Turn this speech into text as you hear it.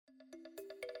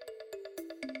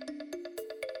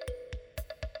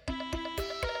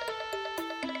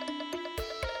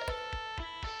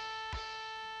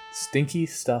Stinky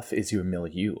stuff is your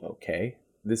milieu, okay?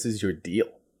 This is your deal.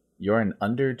 You're an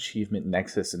underachievement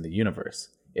nexus in the universe.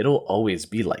 It'll always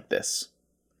be like this.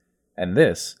 And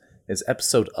this is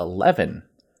episode 11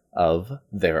 of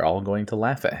They're All Going to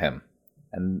Laugh at Him.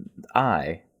 And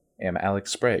I am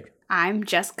Alex Sprague. I'm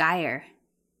Jess Geyer.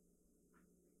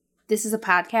 This is a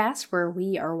podcast where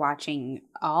we are watching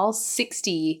all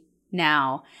 60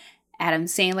 now Adam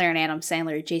Sandler and Adam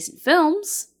Sandler adjacent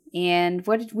films. And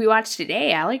what did we watch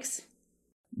today, Alex?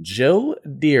 Joe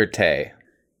Dirt.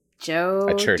 Joe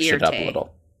I churched Dirt. it up a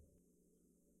little.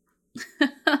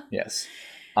 Yes.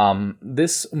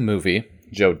 This movie,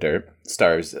 Joe Dirt,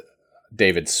 stars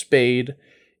David Spade.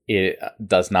 It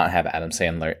does not have Adam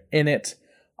Sandler in it,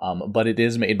 but it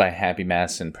is made by Happy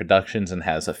Madison Productions and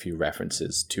has a few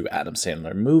references to Adam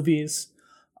Sandler movies,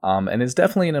 and is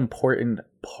definitely an important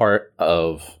part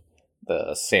of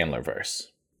the Sandlerverse.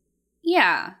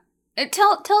 Yeah.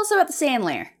 Tell us about the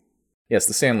Sandler. Yes,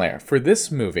 the Sandler. For this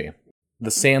movie, the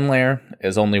Sandler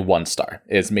is only 1 star.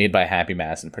 It's made by Happy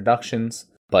Madison Productions,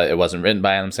 but it wasn't written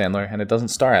by Adam Sandler, and it doesn't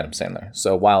star Adam Sandler.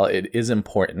 So while it is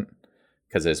important,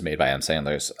 because it is made by Adam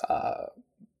Sandler's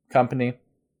company,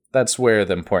 that's where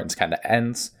the importance kind of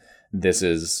ends. This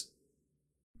is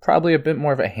probably a bit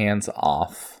more of a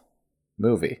hands-off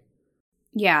movie.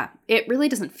 Yeah, it really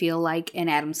doesn't feel like an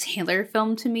Adam Sandler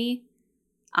film to me.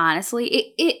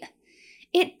 Honestly,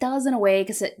 it does in a way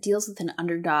because it deals with an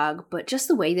underdog, but just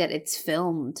the way that it's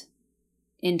filmed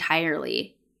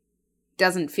entirely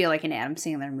doesn't feel like an Adam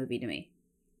Sandler movie to me.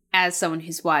 As someone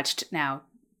who's watched now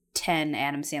 10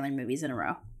 Adam Sandler movies in a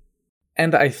row.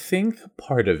 And I think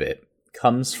part of it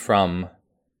comes from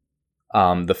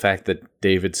the fact that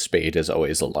David Spade is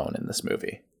always alone in this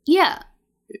movie. Yeah.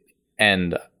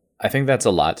 And I think that's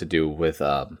a lot to do with,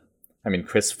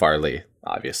 Chris Farley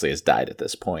obviously has died at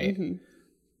this point. Mm-hmm.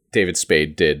 David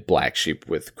Spade did Black Sheep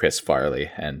with Chris Farley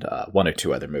and 1 or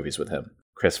 2 other movies with him.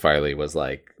 Chris Farley was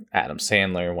like Adam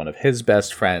Sandler, one of his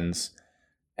best friends.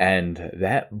 And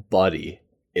that buddy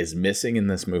is missing in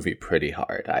this movie pretty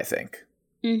hard, I think.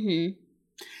 Mm-hmm.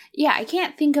 Yeah, I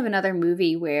can't think of another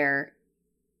movie where,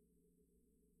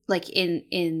 like,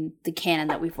 in the canon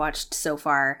that we've watched so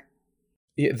far,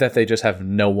 that they just have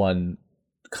no one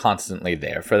constantly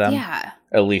there for them. Yeah.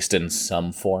 At least in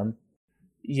some form.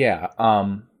 Yeah.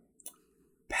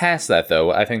 Past that,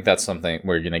 though, I think that's something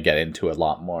we're going to get into a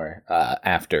lot more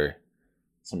after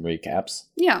some recaps.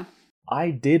 Yeah.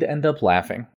 I did end up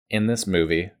laughing in this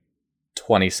movie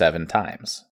 27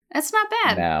 times. That's not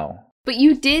bad. Now. But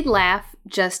you did laugh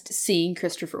just seeing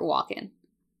Christopher Walken.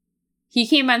 He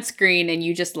came on screen and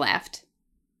you just laughed.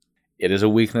 It is a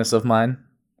weakness of mine.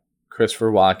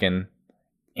 Christopher Walken,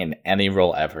 in any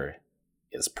role ever,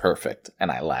 is perfect, and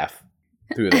I laugh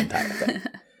through the entire thing.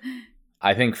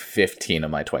 I think 15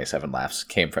 of my 27 laughs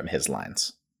came from his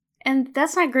lines. And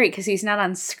that's not great, because he's not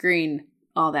on screen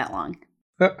all that long.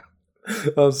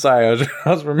 Oh, sorry. I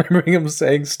was remembering him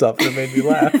saying stuff that made me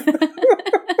laugh.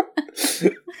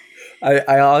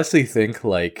 I honestly think,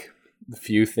 like,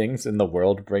 few things in the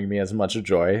world bring me as much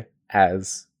joy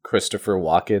as Christopher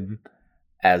Walken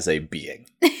as a being.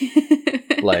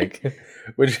 Like,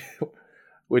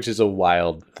 which is a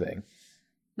wild thing.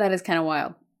 That is kind of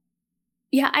wild.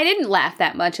 Yeah, I didn't laugh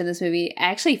that much in this movie. I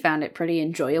actually found it pretty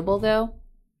enjoyable, though.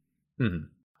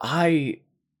 The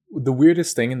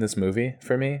weirdest thing in this movie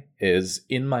for me is,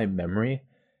 in my memory,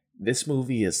 this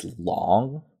movie is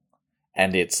long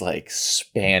and it's like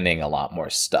spanning a lot more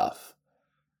stuff.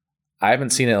 I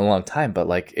haven't seen it in a long time, but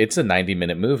like it's a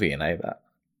 90-minute movie, and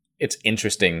it's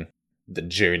interesting the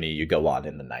journey you go on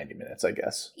in the 90 minutes, I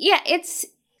guess. Yeah,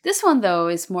 this one though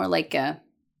is more like a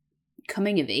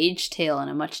coming of age tale in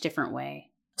a much different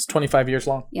way. It's 25 years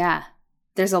long. Yeah.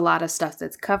 There's a lot of stuff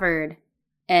that's covered,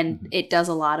 and it does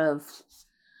a lot of,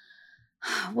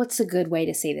 what's a good way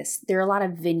to say this? There are a lot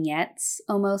of vignettes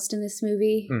almost in this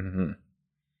movie. Mm-hmm.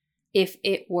 If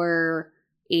it were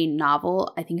a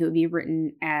novel, I think it would be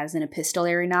written as an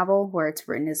epistolary novel, where it's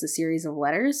written as a series of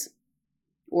letters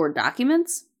or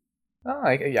documents. Oh,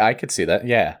 I could see that,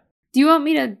 yeah. Do you want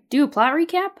me to do a plot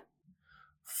recap?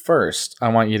 First, I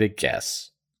want you to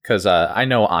guess, because I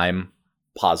know I'm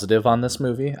positive on this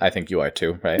movie. I think you are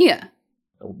too, right? Yeah.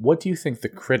 What do you think the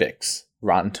critics'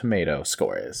 Rotten Tomato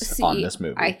score is on this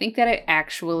movie? I think that I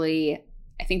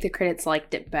think the critics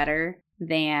liked it better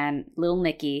than Little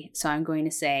Nicky, so I'm going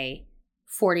to say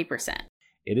 40%.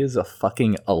 It is a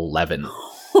fucking 11.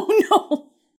 Oh,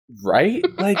 no. Right?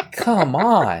 Like, come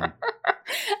on.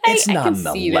 It's not an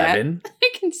 11. I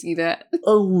can see that.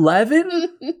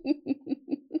 11?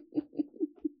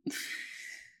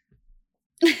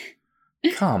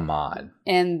 Come on.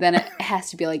 And then it has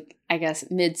to be like, I guess,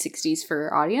 mid-60s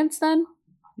for audience then?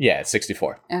 Yeah, it's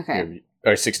 64. Okay.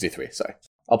 Or 63, sorry.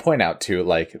 I'll point out too,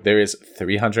 like, there is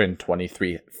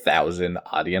 323,000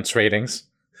 audience ratings.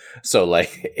 So,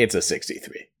 like, it's a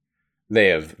 63. They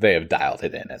have dialed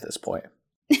it in at this point.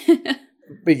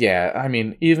 But yeah, I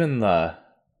mean, even the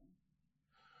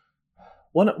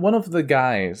one of the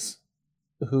guys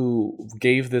who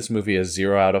gave this movie a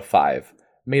 0 out of 5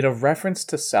 made a reference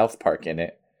to South Park in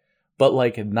it, but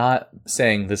like not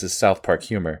saying this is South Park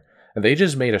humor. They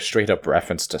just made a straight up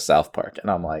reference to South Park, and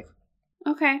I'm like,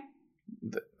 okay.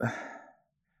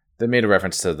 They made a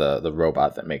reference to the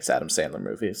robot that makes Adam Sandler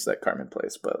movies that Carmen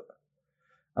plays, but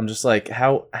I'm just like,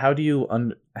 how do you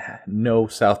know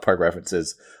South Park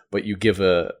references, but you give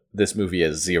this movie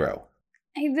a 0?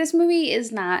 This movie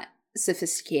is not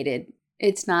sophisticated.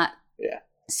 It's not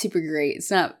super great.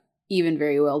 It's not even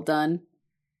very well done.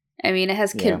 I mean, it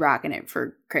has Kid Rock in it,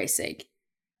 for Christ's sake.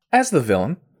 As the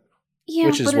villain. Yeah,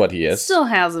 which is what he is. Still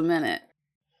has him in it.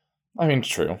 I mean,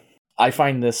 true. I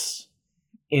find this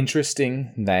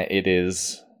interesting that it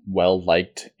is well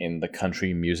liked in the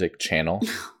country music channel.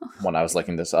 When I was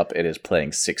looking this up, it is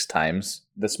playing 6 times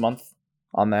this month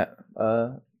on that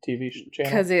TV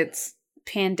channel. Because it's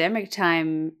pandemic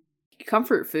time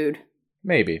comfort food.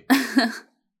 Maybe.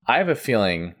 I have a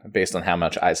feeling, based on how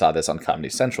much I saw this on Comedy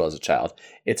Central as a child,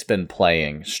 it's been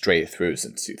playing straight through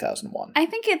since 2001. I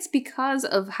think it's because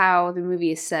of how the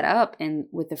movie is set up and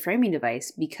with the framing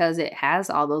device, because it has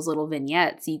all those little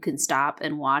vignettes you can stop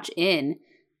and watch in,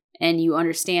 and you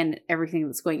understand everything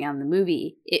that's going on in the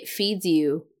movie. It feeds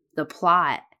you the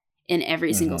plot in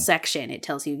every single section. It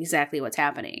tells you exactly what's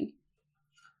happening.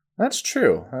 That's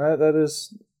true. That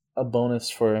is a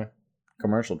bonus for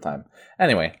commercial time.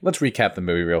 Anyway, let's recap the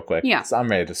movie real quick. Yeah. So I'm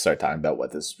ready to start talking about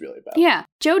what this is really about. Yeah.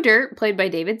 Joe Dirt, played by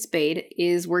David Spade,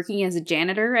 is working as a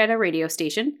janitor at a radio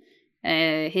station.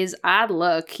 His odd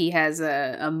look, he has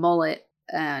a mullet,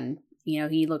 and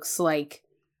he looks like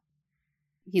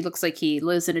he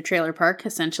lives in a trailer park,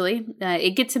 essentially.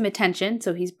 It gets him attention,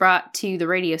 so he's brought to the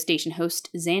radio station host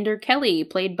Xander Kelly,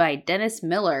 played by Dennis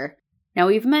Miller. Now,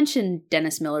 we've mentioned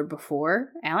Dennis Miller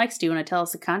before. Alex, do you want to tell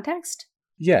us the context?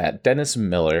 Yeah, Dennis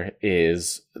Miller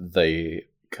is the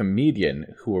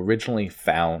comedian who originally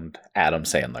found Adam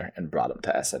Sandler and brought him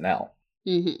to SNL.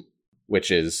 Mm-hmm. Which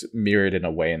is mirrored in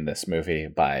a way in this movie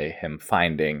by him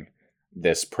finding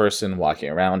this person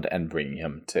walking around and bringing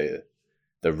him to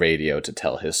the radio to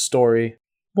tell his story.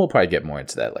 We'll probably get more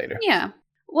into that later. Yeah.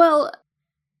 Well,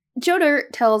 Joe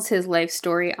Dirt tells his life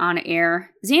story on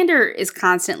air. Xander is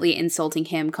constantly insulting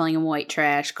him, calling him white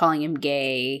trash, calling him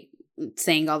gay,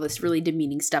 saying all this really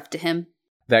demeaning stuff to him.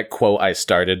 That quote I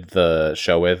started the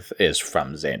show with is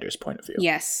from Xander's point of view.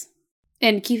 Yes.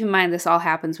 And keep in mind, this all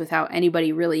happens without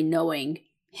anybody really knowing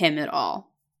him at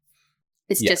all.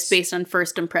 It's just based on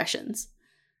first impressions.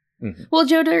 Mm-hmm. Well,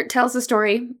 Joe Dirt tells the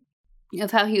story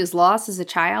of how he was lost as a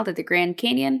child at the Grand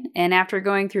Canyon, and after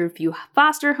going through a few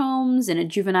foster homes and a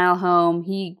juvenile home,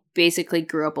 he basically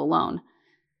grew up alone.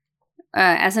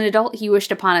 As an adult, he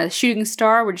wished upon a shooting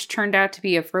star, which turned out to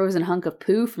be a frozen hunk of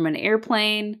poo from an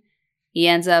airplane. He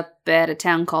ends up at a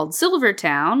town called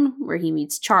Silvertown, where he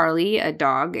meets Charlie, a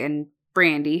dog, and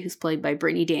Brandy, who's played by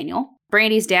Brittany Daniel.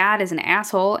 Brandy's dad is an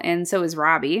asshole, and so is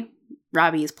Robbie.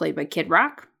 Robbie is played by Kid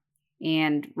Rock,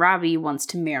 and Robbie wants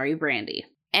to marry Brandy.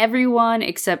 Everyone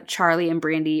except Charlie and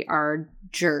Brandy are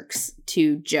jerks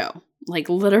to Joe. Like,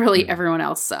 literally everyone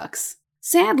else sucks.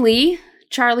 Sadly,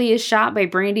 Charlie is shot by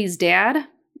Brandy's dad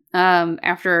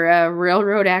after a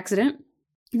railroad accident.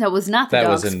 That was not the dog's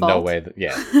fault. That was in no way,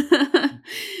 yeah.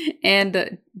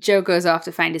 And Joe goes off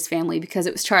to find his family because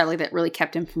it was Charlie that really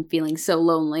kept him from feeling so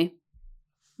lonely.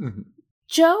 Mm-hmm.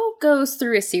 Joe goes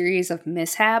through a series of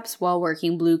mishaps while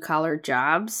working blue-collar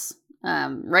jobs.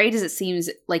 Right as it seems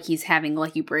like he's having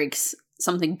lucky breaks,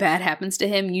 something bad happens to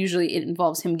him. Usually it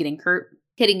involves him getting hurt,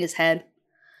 hitting his head.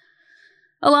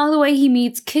 Along the way, he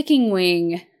meets Kicking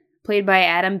Wing, played by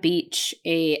Adam Beach,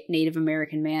 a Native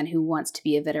American man who wants to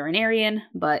be a veterinarian,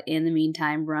 but in the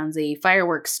meantime runs a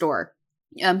fireworks store.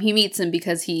 He meets him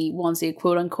because he wants a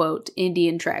quote-unquote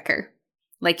Indian tracker,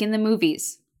 like in the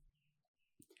movies.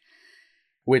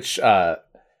 Which,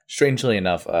 strangely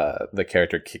enough, the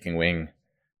character Kicking Wing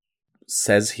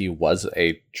says he was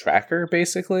a tracker,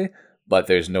 basically, but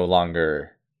there's no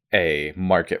longer a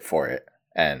market for it,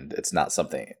 and it's not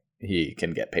something he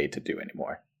can get paid to do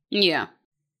anymore. Yeah.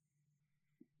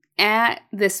 At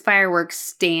this fireworks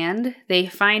stand, they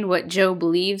find what Joe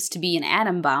believes to be an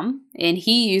atom bomb, and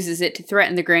he uses it to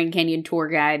threaten the Grand Canyon tour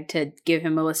guide to give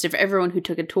him a list of everyone who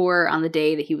took a tour on the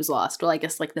day that he was lost. Well, I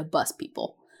guess like the bus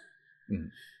people. Mm.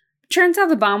 Turns out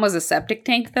the bomb was a septic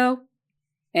tank, though.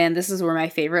 And this is where my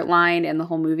favorite line in the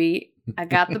whole movie, I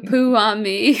got the poo on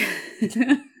me.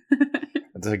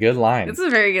 It's a good line. It's a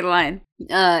very good line.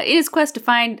 In his quest to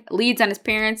find leads on his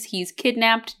parents, he's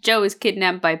kidnapped. Joe is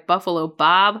kidnapped by Buffalo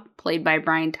Bob, played by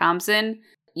Brian Thompson.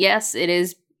 Yes, it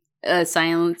is a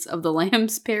Silence of the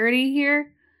Lambs parody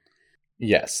here.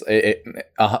 Yes,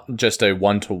 just a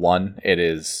 1-to-1. It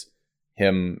is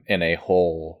him in a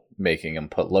hole, making him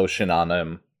put lotion on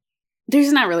him.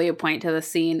 There's not really a point to the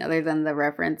scene other than the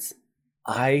reference.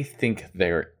 I think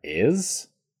there is.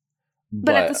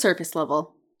 But at the surface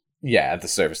level. Yeah, at the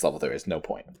surface level, there is no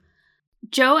point.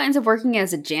 Joe ends up working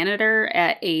as a janitor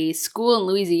at a school in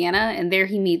Louisiana, and there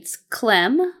he meets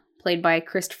Clem, played by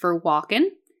Christopher Walken.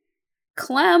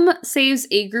 Clem saves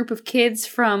a group of kids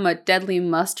from a deadly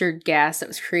mustard gas that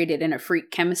was created in a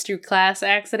freak chemistry class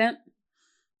accident.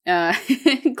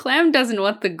 Clem doesn't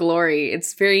want the glory.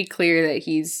 It's very clear that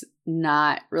he's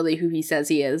not really who he says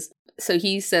he is. So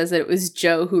he says that it was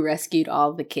Joe who rescued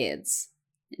all the kids.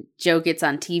 Joe gets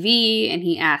on TV and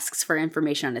he asks for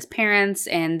information on his parents,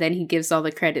 and then he gives all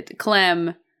the credit to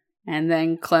Clem, and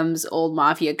then Clem's old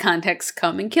mafia contacts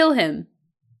come and kill him.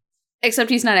 Except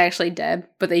he's not actually dead,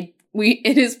 but it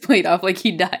is played off like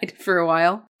he died for a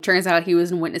while. Turns out he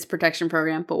was in witness protection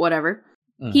program, but whatever.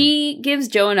 Mm-hmm. He gives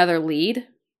Joe another lead,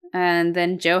 and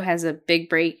then Joe has a big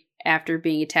break after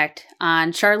being attacked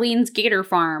on Charlene's gator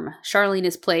farm. Charlene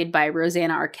is played by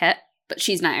Rosanna Arquette, but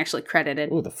she's not actually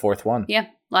credited. Ooh, the fourth one. Yeah,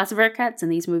 lots of Arquettes in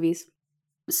these movies.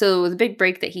 So the big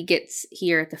break that he gets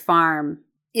here at the farm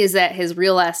is that his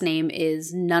real last name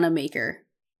is Nunamaker.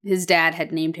 His dad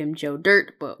had named him Joe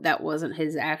Dirt, but that wasn't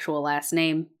his actual last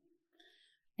name.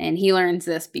 And he learns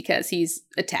this because he's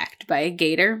attacked by a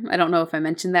gator. I don't know if I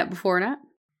mentioned that before or not.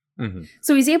 Mm-hmm.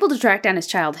 So he's able to track down his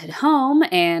childhood home,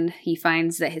 and he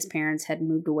finds that his parents had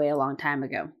moved away a long time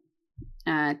ago.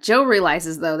 Joe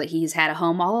realizes, though, that he's had a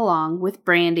home all along with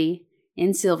Brandy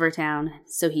in Silvertown,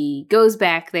 so he goes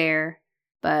back there,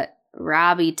 but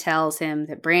Robbie tells him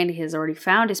that Brandy has already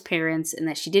found his parents and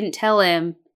that she didn't tell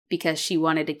him because she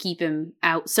wanted to keep him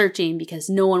out searching because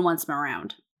no one wants him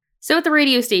around. So at the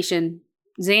radio station,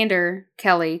 Xander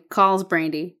Kelly calls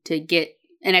Brandy to get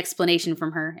an explanation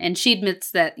from her, and she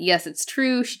admits that, yes, it's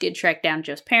true, she did track down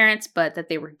Joe's parents, but that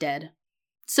they were dead.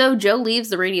 So Joe leaves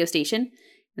the radio station,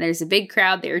 and there's a big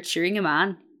crowd there cheering him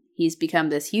on. He's become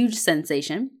this huge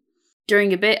sensation.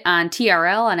 During a bit on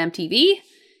TRL on MTV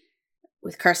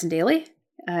with Carson Daly,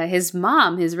 his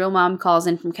real mom, calls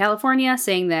in from California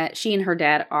saying that she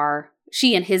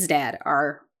and his dad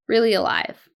are really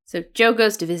alive. So Joe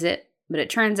goes to visit, but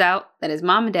it turns out that his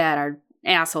mom and dad are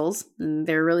assholes, and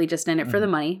they're really just in it for the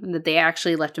money, and that they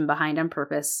actually left him behind on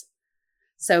purpose.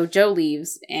 So Joe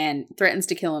leaves and threatens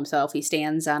to kill himself. He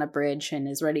stands on a bridge and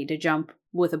is ready to jump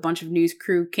with a bunch of news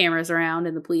crew cameras around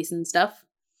and the police and stuff.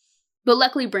 But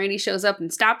luckily Brandy shows up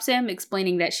and stops him,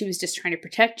 explaining that she was just trying to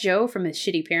protect Joe from his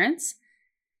shitty parents.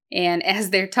 And as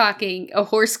they're talking, a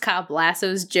horse cop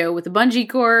lassos Joe with a bungee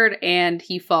cord, and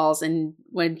he falls, and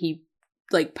when he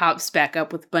pops back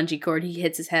up with the bungee cord, he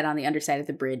hits his head on the underside of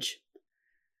the bridge.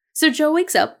 So Joe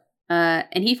wakes up,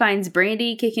 and he finds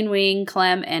Brandy, Kicking Wing,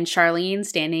 Clem, and Charlene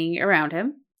standing around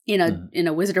him in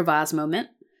a Wizard of Oz moment.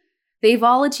 They've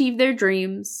all achieved their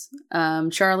dreams.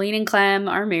 Charlene and Clem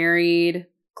are married.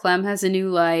 Clem has a new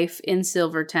life in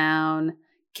Silvertown.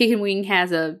 Kicking Wing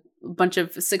has a bunch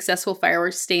of successful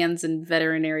fireworks stands and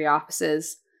veterinary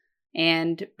offices.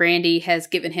 And Brandy has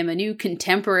given him a new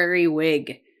contemporary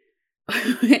wig,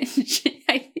 which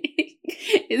I think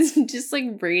is just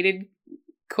braided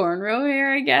cornrow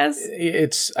hair, I guess.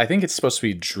 I think it's supposed to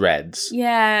be dreads.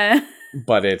 Yeah.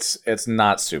 But it's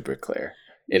not super clear.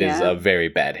 It is a very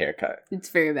bad haircut. It's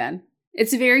very bad.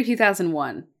 It's very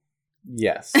 2001.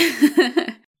 Yes.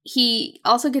 He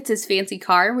also gets his fancy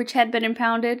car, which had been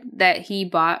impounded, that he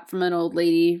bought from an old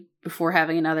lady before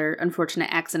having another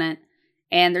unfortunate accident.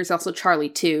 And there's also Charlie,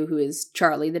 too, who is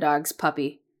Charlie, the dog's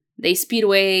puppy. They speed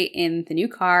away in the new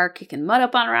car, kicking mud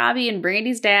up on Robbie and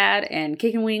Brandy's dad, and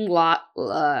Kicking Wing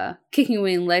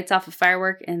lights off a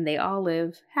firework, and they all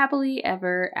live happily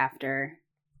ever after.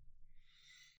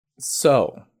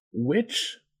 So,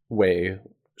 which way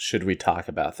should we talk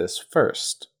about this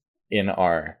first? In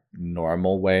our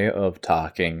normal way of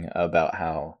talking about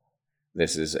how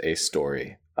this is a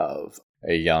story of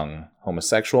a young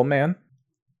homosexual man,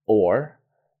 or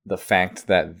the fact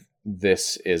that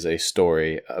this is a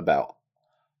story about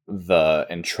the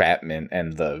entrapment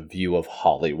and the view of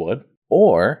Hollywood,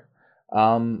 or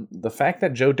the fact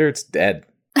that Joe Dirt's dead.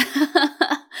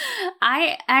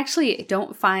 I actually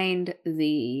don't find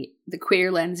the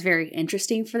queer lens very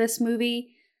interesting for this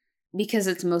movie. because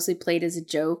it's mostly played as a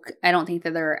joke, I don't think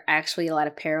that there are actually a lot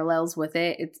of parallels with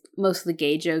it. It's most of the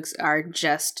gay jokes are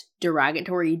just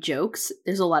derogatory jokes.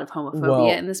 There's a lot of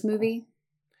homophobia in this movie.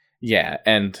 Yeah,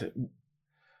 and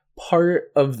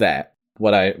part of that,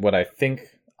 what I think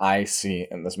I see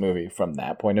in this movie from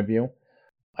that point of view,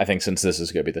 I think since this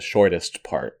is going to be the shortest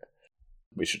part,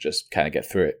 we should just kind of get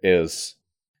through it, is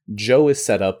Joe is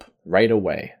set up right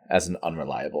away as an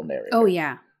unreliable narrator. Oh,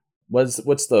 yeah.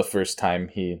 What's the first time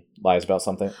he lies about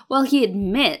something? Well, he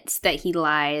admits that he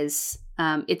lies.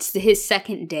 It's his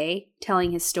second day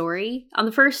telling his story. On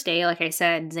the first day, like I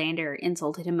said, Xander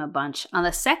insulted him a bunch. On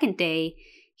the second day,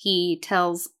 he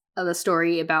tells the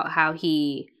story about how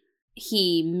he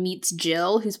meets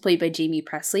Jill, who's played by Jamie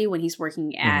Presley, when he's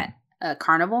working at a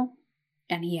carnival.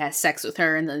 And he has sex with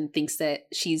her and then thinks that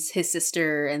she's his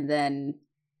sister. And then,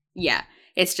 yeah,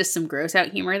 it's just some gross out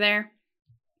humor there.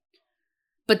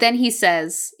 But then he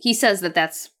says that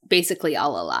that's basically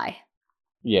all a lie.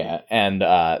 Yeah, and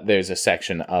there's a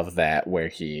section of that where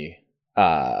he,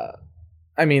 the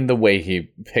way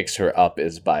he picks her up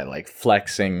is by, like,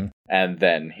 flexing, and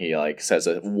then he, like, says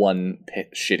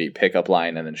shitty pickup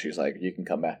line, and then she's like, you can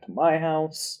come back to my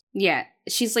house. Yeah,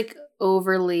 she's, like,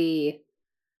 overly,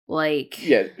 like...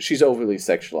 Yeah, she's overly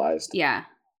sexualized. Yeah.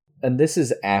 And this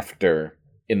is after,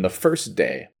 in the first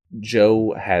day,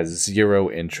 Joe has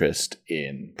zero interest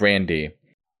in Brandy.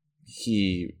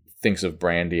 He thinks of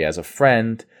Brandy as a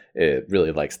friend. It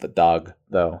really likes the dog,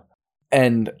 though.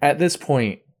 And at this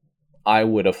point, I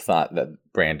would have thought that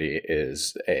Brandy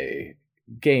is a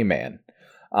gay man.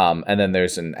 And then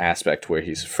there's an aspect where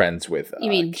he's friends with You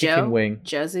mean Kicking Joe? Wing.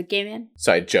 Joe's a gay man?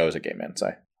 Sorry, Joe's a gay man,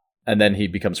 sorry. And then he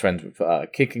becomes friends with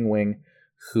Kicking Wing,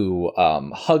 who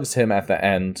hugs him at the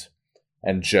end.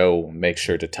 And Joe makes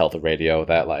sure to tell the radio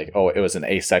that, like, oh, it was an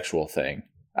asexual thing.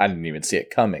 I didn't even see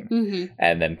it coming. Mm-hmm.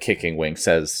 And then Kicking Wing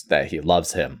says that he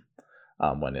loves him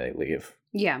when they leave.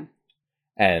 Yeah.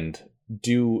 And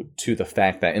due to the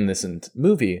fact that in this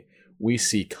movie, we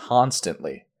see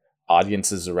constantly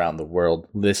audiences around the world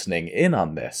listening in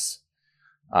on this,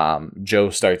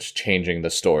 Joe starts changing the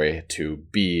story to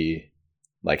be,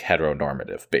 like,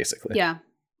 heteronormative, basically. Yeah.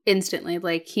 Instantly.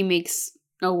 Like, he makes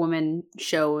a woman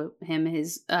show him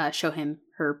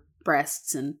her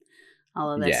breasts and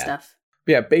all of that stuff.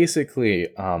 Yeah, basically,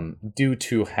 due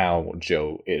to how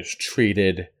Joe is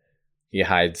treated, he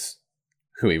hides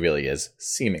who he really is,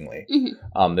 seemingly.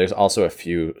 Mm-hmm. There's also a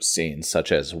few scenes,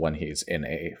 such as when he's in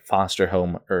a foster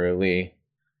home early,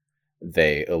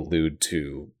 they allude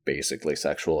to basically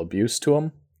sexual abuse to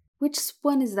him. Which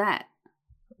one is that?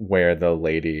 Where the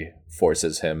lady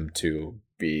forces him to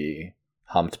be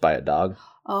humped by a dog.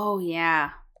 Oh, yeah.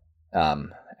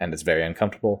 And it's very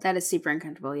uncomfortable. That is super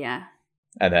uncomfortable, yeah.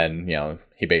 And then,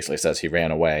 he basically says he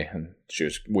ran away and she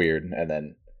was weird. And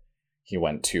then he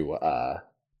went to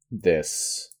then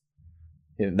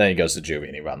he goes to juvie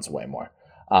and he runs away more.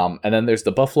 And then there's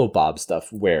the Buffalo Bob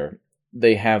stuff where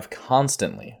they have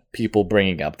constantly people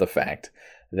bringing up the fact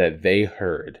that they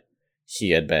heard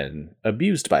he had been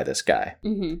abused by this guy.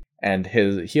 Mm-hmm. And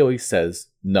he always says,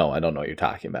 no, I don't know what you're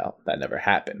talking about. That never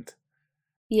happened.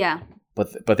 Yeah.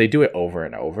 But they do it over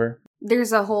and over.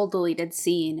 There's a whole deleted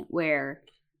scene where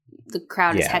the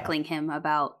crowd is heckling him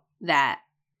about that.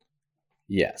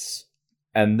 Yes.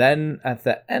 And then at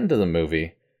the end of the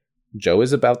movie, Joe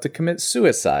is about to commit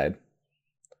suicide,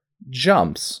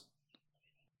 jumps,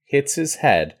 hits his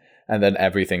head, and then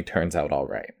everything turns out all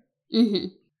right.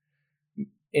 Mm-hmm.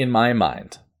 In my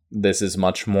mind, this is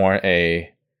much more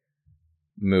a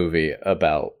movie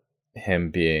about him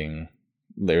being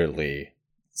literally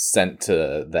sent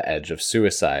to the edge of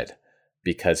suicide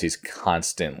because he's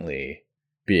constantly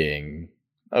being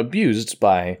abused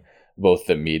by both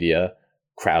the media,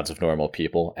 crowds of normal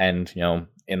people, and,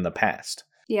 in the past.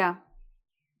 Yeah.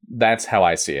 That's how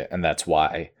I see it, and that's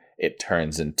why it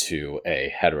turns into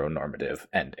a heteronormative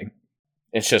ending.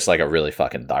 It's just like a really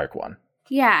fucking dark one.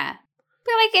 Yeah.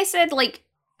 But like I said, like,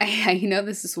 I know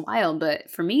this is wild, but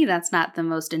for me, that's not the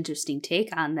most interesting take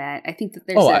on that. I think that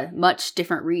there's a much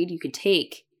different read you could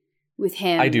take with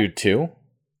him. I do too.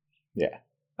 Yeah.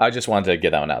 I just wanted to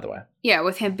get that one out of the way. Yeah,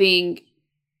 with him being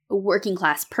a working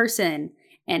class person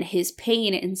and his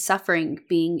pain and suffering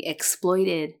being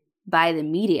exploited by the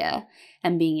media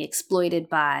and being exploited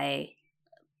by,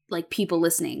 like, people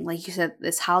listening. Like you said,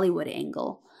 this Hollywood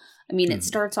angle. I mean, it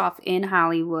starts off in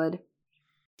Hollywood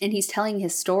and he's telling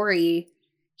his story.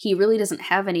 He really doesn't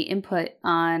have any input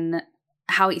on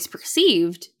how he's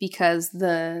perceived because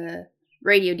the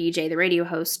radio DJ, the radio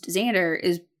host, Xander,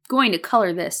 is going to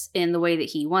color this in the way that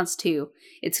he wants to.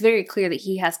 It's very clear that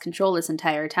he has control this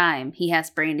entire time. He has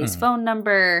Brandy's phone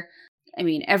number. I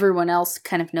mean, everyone else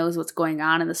kind of knows what's going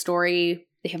on in the story.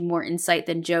 They have more insight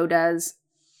than Joe does.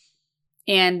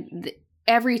 And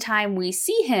every time we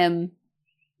see him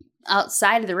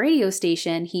outside of the radio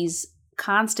station, he's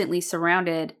constantly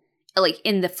surrounded, like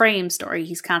in the Frame story,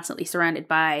 he's constantly surrounded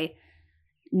by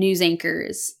news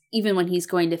anchors. Even when he's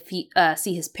going to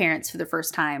see his parents for the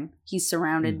first time, he's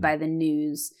surrounded by the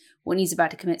news. When he's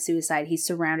about to commit suicide, he's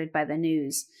surrounded by the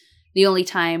news. The only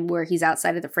time where he's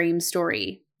outside of the Frame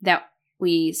story that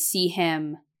we see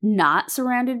him not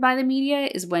surrounded by the media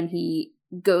is when he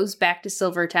goes back to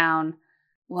Silvertown.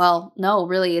 Well, no,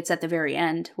 really, it's at the very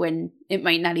end when it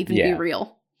might not even be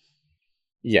real.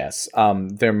 Yes.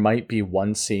 There might be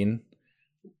one scene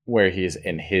where he's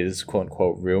in his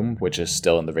quote-unquote room, which is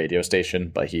still in the radio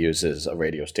station, but he uses a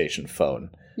radio station phone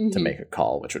to make a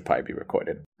call, which would probably be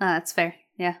recorded. That's fair,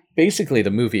 yeah. Basically, the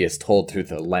movie is told through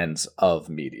the lens of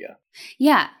media.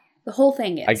 Yeah, the whole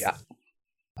thing is.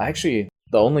 Actually,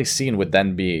 the only scene would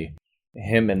then be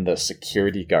him and the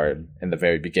security guard in the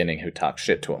very beginning who talks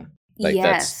shit to him.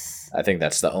 I think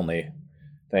that's the only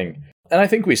thing. And I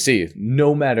think we see,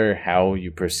 no matter how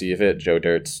you perceive it, Joe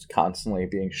Dirt's constantly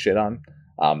being shit on.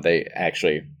 They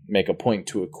actually make a point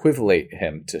to equivalate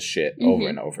him to shit over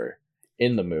and over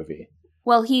in the movie.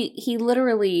 Well, he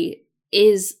literally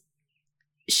is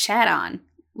shat on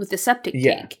with the septic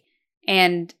tank.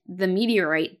 And the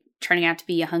meteorite turning out to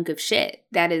be a hunk of shit.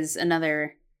 That is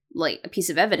another, like, a piece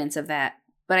of evidence of that.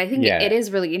 But I think it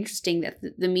is really interesting that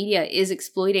the media is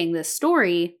exploiting this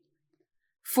story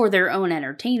for their own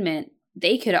entertainment.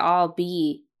 They could all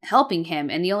be helping him,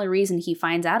 and the only reason he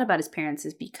finds out about his parents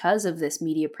is because of this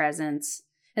media presence.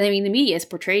 And I mean, the media is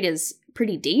portrayed as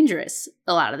pretty dangerous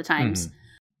a lot of the times,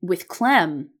 with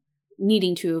Clem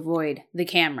needing to avoid the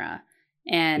camera.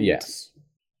 And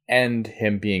and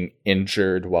him being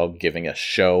injured while giving a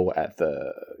show at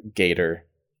the Gator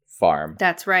farm.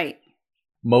 That's right.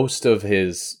 Most of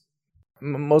his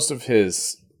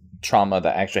trauma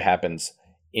that actually happens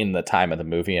in the time of the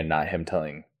movie and not him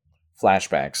telling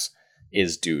flashbacks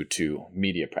is due to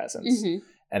media presence.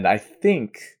 And I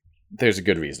think there's a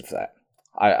good reason for that.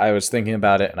 I was thinking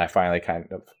about it and I finally kind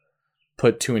of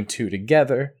put two and two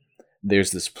together.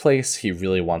 There's this place he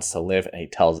really wants to live and he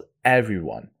tells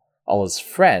everyone, all his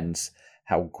friends,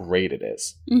 how great it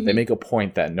is. They make a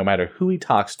point that no matter who he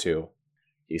talks to,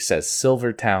 he says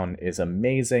Silvertown is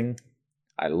amazing.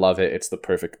 I love it. It's the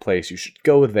perfect place. You should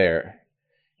go there.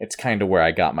 It's kind of where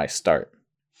I got my start.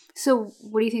 So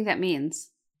what do you think that means?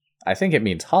 I think it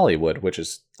means Hollywood, which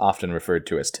is often referred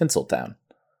to as Tinseltown.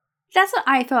 That's what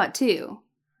I thought too.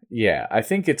 Yeah, I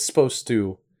think it's supposed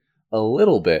to a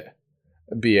little bit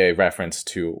be a reference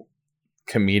to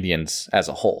comedians as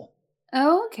a whole.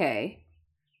 Oh, okay.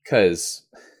 Because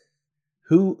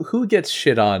who gets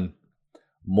shit on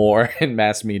more in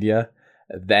mass media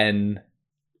than,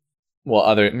 well,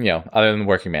 other than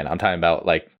working man? I'm talking about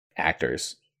like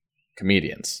actors,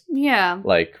 comedians. Yeah.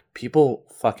 Like, people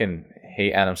fucking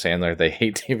hate Adam Sandler. They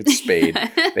hate David Spade.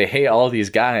 They hate all these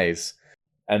guys,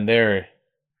 and they're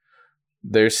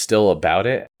still about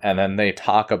it. And then they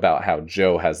talk about how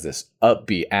Joe has this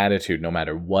upbeat attitude no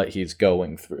matter what he's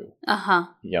going through.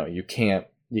 You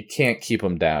can't keep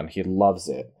him down. He loves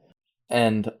it.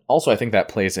 And also, I think that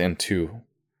plays into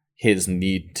his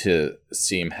need to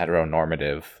seem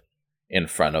heteronormative in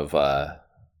front of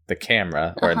the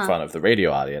camera or in front of the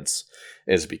radio audience,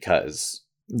 is because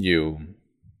you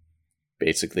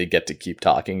basically get to keep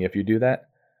talking if you do that.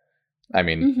 I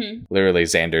mean, literally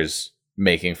Xander's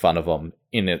making fun of him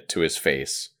in it to his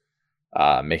face,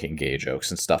 making gay jokes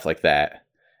and stuff like that.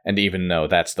 And even though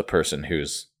that's the person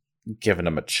who's given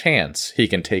him a chance, he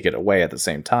can take it away at the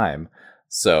same time.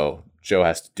 So Joe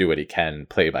has to do what he can,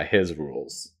 play by his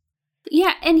rules.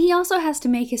 Yeah, and he also has to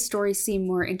make his story seem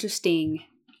more interesting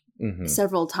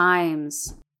several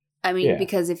times. I mean,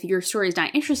 because if your story is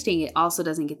not interesting, it also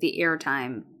doesn't get the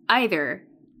airtime either.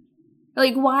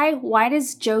 Like, why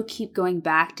does Joe keep going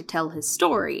back to tell his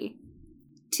story,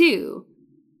 too?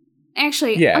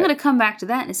 Actually, I'm going to come back to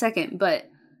that in a second, but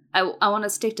I want to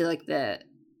stick to, like, the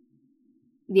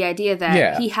idea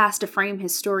that he has to frame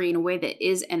his story in a way that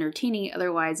is entertaining,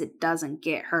 otherwise it doesn't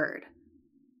get heard.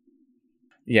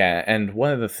 Yeah, and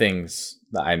one of the things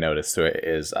that I noticed to it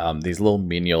is these little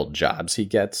menial jobs he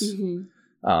gets.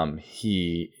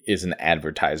 He is an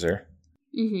advertiser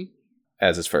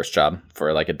as his first job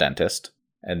for like a dentist,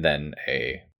 and then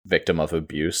a victim of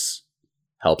abuse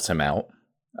helps him out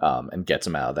and gets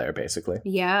him out of there, basically.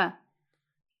 Yeah.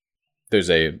 There's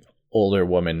a older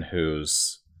woman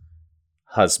whose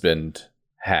husband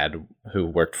who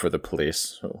worked for the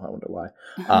police, I wonder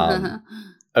why,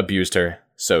 abused her,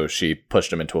 so she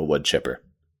pushed him into a wood chipper.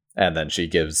 And then she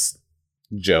gives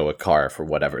Joe a car for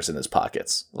whatever's in his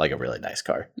pockets, like a really nice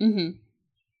car. Mm-hmm.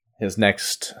 His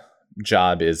next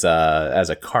job is as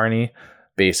a carny,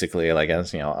 basically like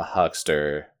as a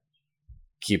huckster.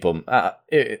 Keep him.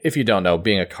 If you don't know,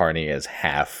 being a carny is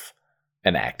half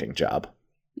an acting job.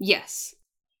 Yes.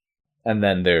 And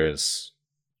then there's,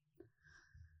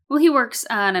 well, he works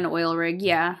on an oil rig,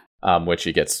 yeah. Which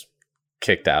he gets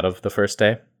kicked out of the first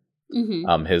day.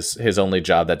 Mm-hmm. His only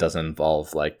job that doesn't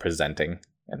involve like presenting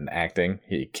and acting,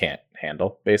 he can't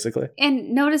handle, basically. And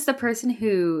notice the person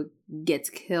who gets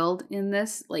killed in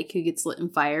this, like who gets lit in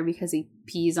fire because he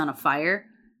pees on a fire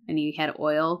and he had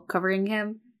oil covering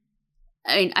him.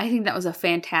 I mean, I think that was a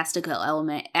fantastical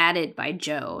element added by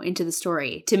Joe into the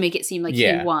story to make it seem like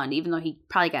he won, even though he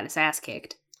probably got his ass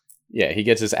kicked. Yeah, he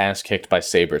gets his ass kicked by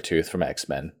Sabretooth from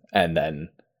X-Men, and then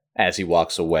as he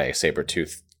walks away,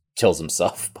 Sabretooth kills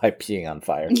himself by peeing on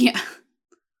fire. Yeah.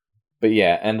 But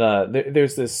yeah, and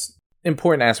there's this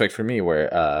important aspect for me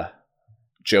where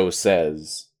Joe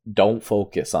says, "Don't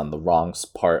focus on the wrong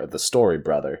part of the story,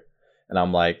 brother." And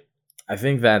I'm like, I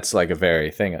think that's like a very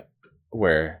thing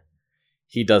where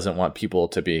he doesn't want people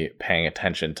to be paying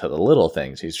attention to the little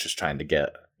things. He's just trying to get,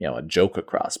 a joke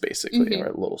across, basically, or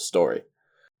a little story.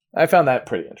 I found that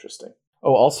pretty interesting.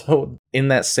 Oh, also, in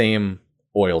that same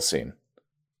oil scene,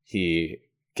 he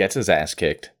gets his ass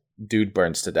kicked, dude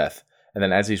burns to death, and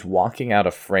then as he's walking out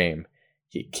of frame,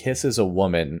 he kisses a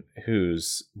woman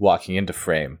who's walking into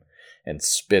frame and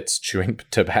spits chewing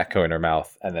tobacco in her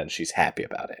mouth, and then she's happy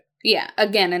about it. Yeah,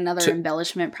 again, another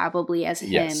embellishment probably as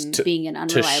him being an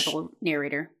unreliable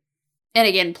narrator. And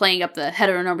again, playing up the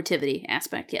heteronormativity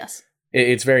aspect, yes.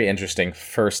 It's very interesting.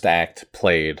 First act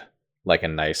played like a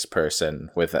nice person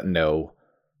with no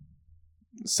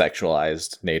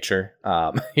sexualized nature.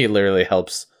 He literally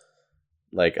helps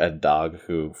like a dog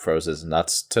who froze his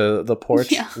nuts to the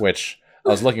porch, which I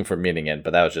was looking for meaning in,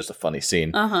 but that was just a funny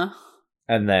scene. Uh-huh.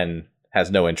 And then has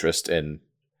no interest in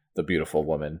the beautiful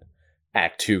woman.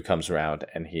 Act 2 comes around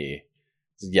and he's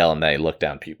yelling that he looked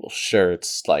down people's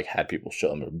shirts, like had people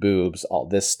show him her boobs, all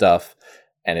this stuff,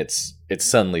 and it's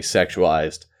suddenly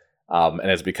sexualized. And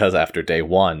it's because after day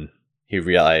 1, he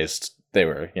realized they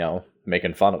were,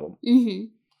 making fun of him. Mm-hmm.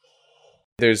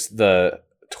 There's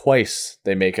twice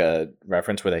they make a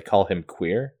reference where they call him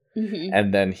queer,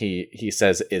 and then he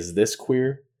says, "Is this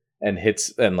queer?" and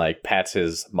hits and like pats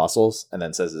his muscles, and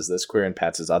then says, "Is this queer?" and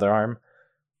pats his other arm.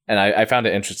 And I found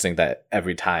it interesting that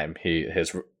every time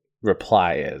his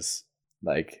reply is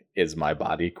like, "Is my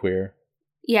body queer?"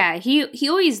 Yeah, he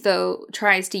always though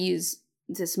tries to use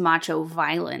this macho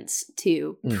violence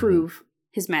to prove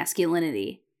his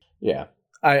masculinity. Yeah,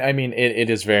 I mean it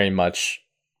is very much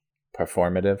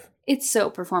performative. It's so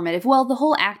performative. Well, the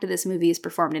whole act of this movie is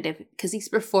performative because he's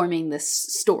performing this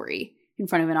story in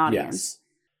front of an audience. Yes.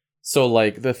 So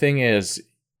like the thing is,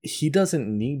 he doesn't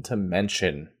need to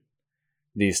mention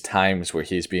these times where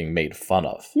he's being made fun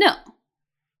of. No.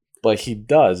 But he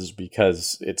does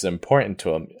because it's important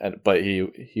to him, but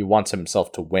he wants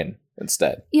himself to win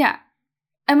instead. Yeah.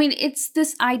 I mean, it's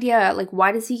this idea, like,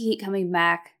 why does he keep coming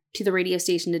back to the radio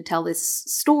station to tell this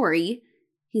story?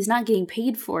 He's not getting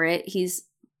paid for it. He's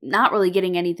not really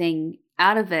getting anything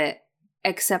out of it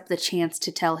except the chance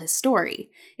to tell his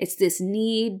story. It's this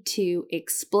need to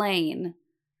explain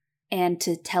and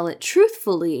to tell it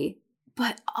truthfully,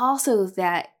 but also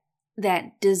that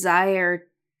desire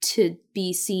to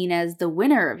be seen as the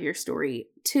winner of your story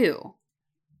too.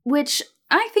 Which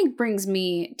I think brings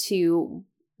me to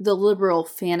the liberal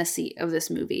fantasy of this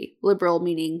movie. Liberal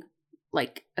meaning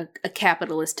like a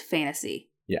capitalist fantasy.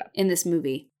 Yeah. In this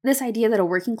movie. This idea that a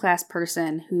working class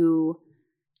person who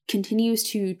continues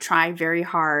to try very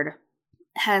hard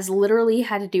has literally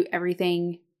had to do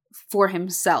everything for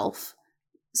himself,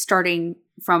 starting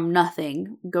from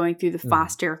nothing, going through the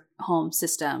foster home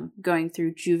system, going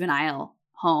through juvenile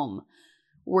home,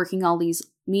 working all these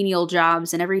menial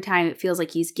jobs, and every time it feels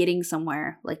like he's getting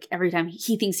somewhere, like every time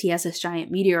he thinks he has this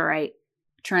giant meteorite,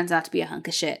 turns out to be a hunk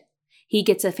of shit. He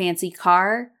gets a fancy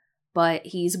car, but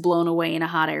he's blown away in a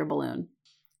hot air balloon.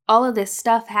 All of this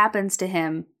stuff happens to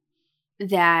him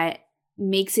that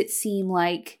makes it seem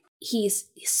like he's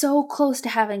so close to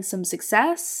having some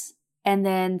success, and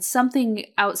then something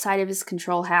outside of his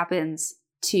control happens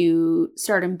to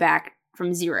start him back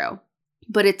from zero.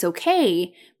 But it's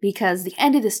okay, because the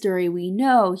end of the story, we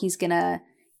know he's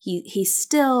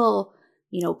still,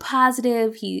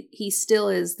 positive. He still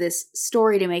is this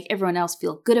story to make everyone else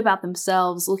feel good about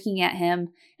themselves looking at him.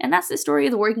 And that's the story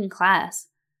of the working class.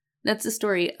 That's the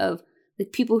story of the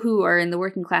people who are in the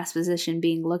working class position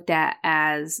being looked at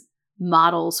as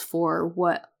models for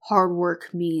what hard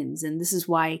work means, and this is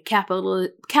why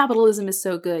capitalism is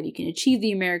so good. You can achieve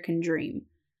the American dream.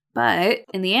 But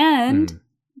in the end,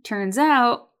 turns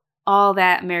out all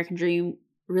that American dream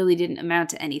really didn't amount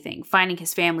to anything. Finding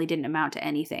his family didn't amount to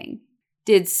anything.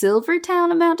 Did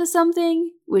Silvertown amount to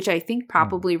something? Which I think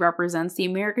probably represents the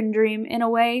American dream in a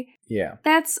way. Yeah.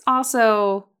 That's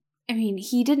also, I mean,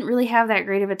 he didn't really have that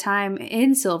great of a time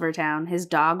in Silvertown. His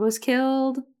dog was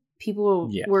killed.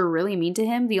 People were really mean to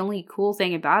him. The only cool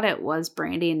thing about it was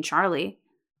Brandy and Charlie.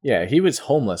 Yeah, he was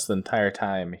homeless the entire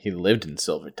time he lived in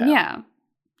Silvertown. Yeah.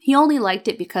 He only liked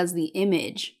it because the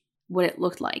image, what it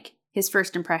looked like, his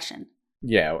first impression.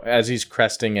 Yeah, as he's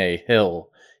cresting a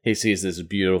hill, he sees this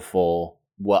beautiful,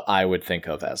 what I would think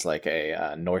of as like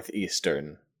a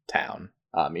northeastern town,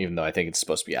 even though I think it's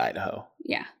supposed to be Idaho.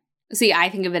 Yeah. See, I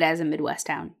think of it as a Midwest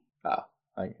town. Oh,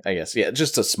 I guess, yeah,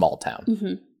 just a small town.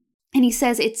 Mm-hmm. And he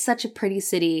says, it's such a pretty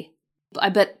city. I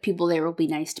bet people there will be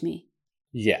nice to me.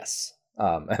 Yes.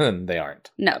 And they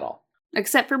aren't at all.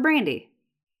 Except for Brandy.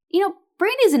 You know,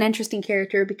 Brandy's an interesting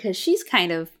character because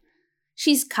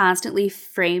she's constantly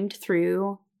framed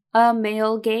through a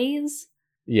male gaze.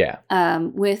 Yeah.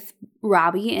 With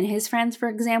Robbie and his friends, for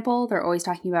example, they're always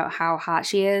talking about how hot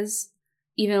she is.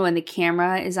 Even when the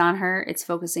camera is on her, it's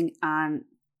focusing on,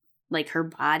 like, her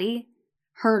body.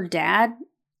 Her dad,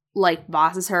 like,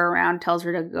 bosses her around, tells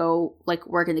her to go, like,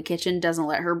 work in the kitchen, doesn't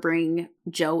let her bring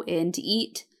Joe in to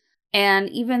eat. And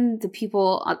even the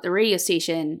people at the radio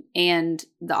station and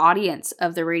the audience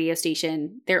of the radio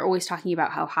station, they're always talking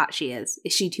about how hot she is.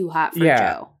 Is she too hot for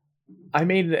Joe? I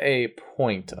made a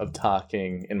point of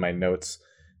talking in my notes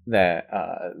that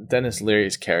Dennis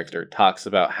Leary's character talks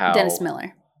about how...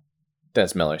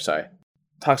 Dennis Miller, sorry.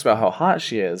 Talks about how hot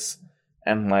she is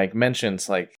and, like, mentions,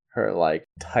 like, her, like,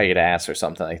 tight ass or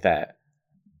something like that.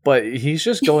 But he's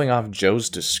just going off Joe's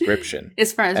description.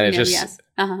 As far as we know, yes.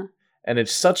 Uh-huh. And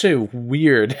it's such a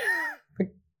weird,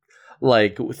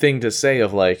 like, thing to say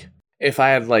of, like, if I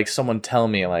had, like, someone tell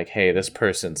me, like, hey, this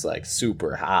person's, like,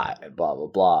 super hot and blah, blah,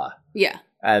 blah. Yeah.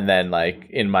 And then, like,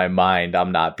 in my mind,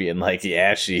 I'm not being like,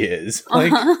 yeah, she is.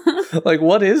 Like, like,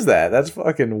 what is that? That's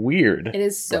fucking weird. It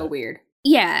is so weird.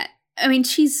 Yeah. I mean,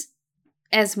 she's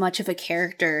as much of a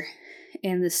character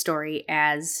in the story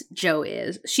as Joe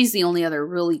is. She's the only other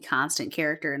really constant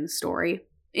character in the story,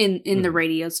 in the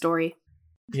radio story.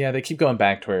 Yeah, they keep going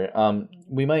back to her.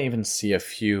 We might even see a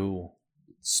few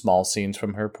small scenes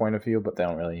from her point of view, but they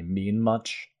don't really mean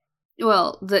much.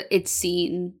 Well, it's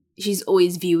seen. She's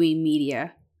always viewing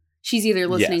media. She's either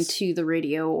listening to the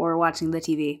radio or watching the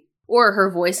TV. Or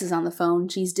her voice is on the phone.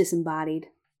 She's disembodied.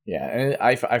 Yeah, and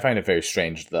I find it very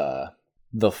strange, the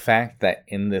fact that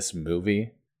in this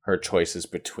movie, her choices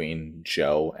between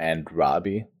Joe and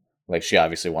Robbie, like, she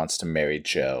obviously wants to marry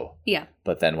Joe. Yeah.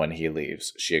 But then when he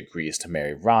leaves, she agrees to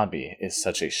marry Robbie, is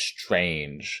such a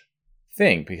strange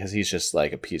thing, because he's just,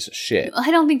 like, a piece of shit.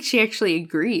 I don't think she actually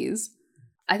agrees.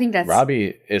 I think that's...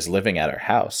 Robbie is living at her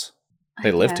house.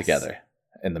 They live together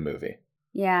in the movie.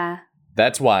 Yeah.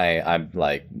 That's why I'm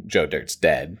like, Joe Dirt's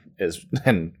dead.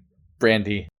 And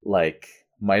Brandy, like,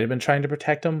 might have been trying to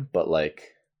protect him, but,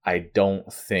 like, I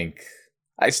don't think...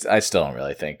 I still don't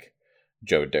really think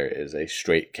Joe Dirt is a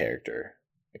straight character.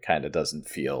 It kind of doesn't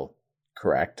feel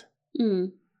correct.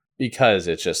 Mm. Because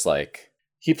it's just, like,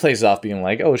 he plays off being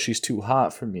like, oh, she's too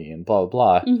hot for me, and blah,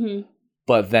 blah, blah. Mm-hmm.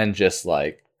 But then just,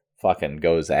 like, fucking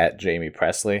goes at Jamie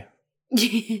Presley.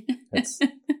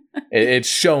 It's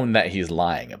shown that he's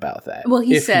lying about that. Well,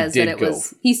 he said that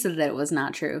it was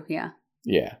not true. Yeah.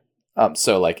 Yeah.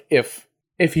 So, like, if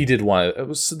he did want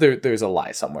to, there's a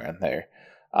lie somewhere in there.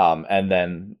 And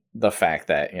then the fact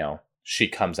that, you know, she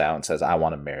comes out and says, I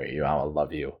want to marry you, I want to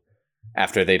love you,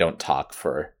 after they don't talk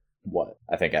for what,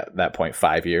 I think at that point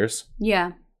 5 years.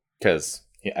 Yeah. Because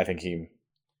I think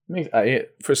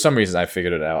for some reason I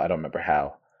figured it out. I don't remember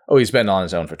how. Oh, he's been on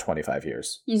his own for 25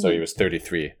 years. Mm-hmm. So he was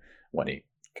 33 when he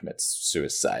commits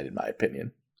suicide, in my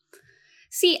opinion.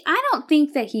 See, I don't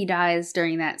think that he dies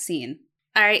during that scene.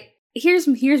 All right, here's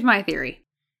my theory.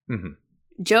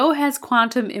 Mm-hmm. Joe has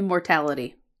quantum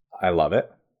immortality. I love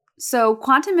it. So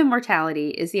quantum immortality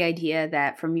is the idea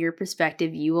that from your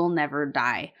perspective, you will never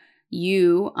die.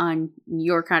 You, on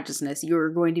your consciousness, you're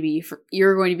going to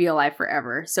be alive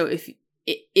forever. So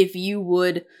if you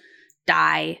would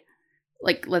die,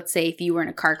 like, let's say if you were in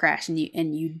a car crash and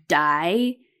you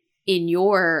die, in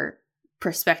your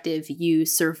perspective, you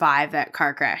survive that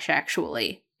car crash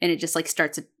actually, and it just, like,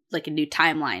 starts a new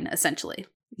timeline essentially.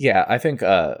 Yeah, I think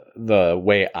the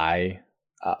way I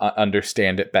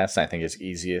understand it best, I think is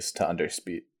easiest to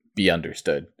be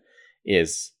understood,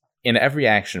 is in every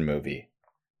action movie,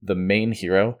 the main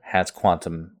hero has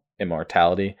quantum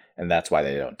immortality, and that's why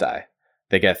they don't die.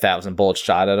 They get 1,000 bullets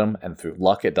shot at them, and through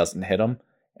luck, it doesn't hit them.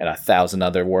 In 1,000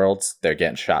 other worlds, they're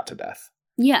getting shot to death.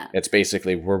 Yeah. It's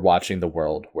basically we're watching the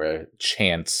world where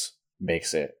chance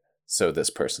makes it so this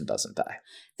person doesn't die.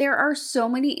 There are so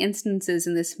many instances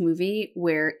in this movie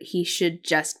where he should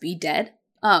just be dead.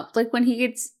 Like when he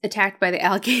gets attacked by the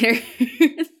alligator.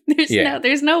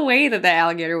 There's no way that the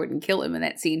alligator wouldn't kill him in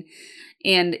that scene.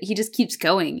 And he just keeps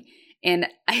going. And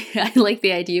I like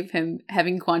the idea of him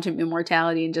having quantum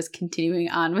immortality and just continuing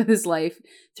on with his life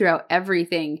throughout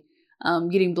everything.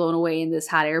 Getting blown away in this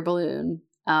hot air balloon.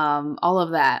 All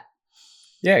of that.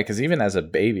 Yeah, because even as a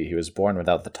baby, he was born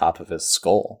without the top of his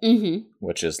skull. Mm-hmm.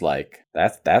 Which is like,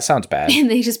 that sounds bad.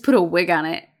 And they just put a wig on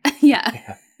it.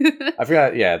 Yeah. I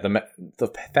forgot,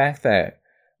 the fact that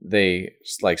they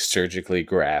like surgically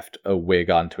graft a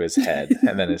wig onto his head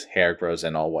and then his hair grows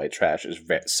in all white trash is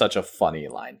such a funny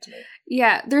line to me.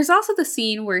 Yeah, there's also the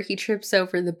scene where he trips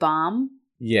over the bomb.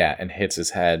 Yeah, and hits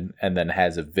his head and then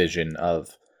has a vision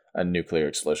of a nuclear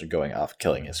explosion going off,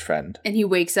 killing his friend. And he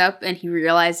wakes up and he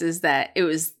realizes that it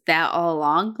was that all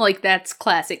along. Like, that's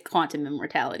classic quantum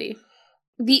immortality.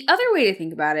 The other way to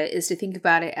think about it is to think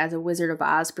about it as a Wizard of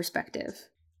Oz perspective.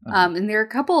 And there are a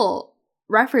couple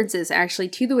references actually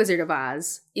to the Wizard of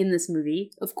Oz in this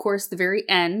movie. Of course, the very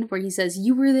end where he says,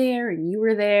 "You were there and you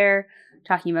were there,"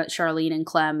 talking about Charlene and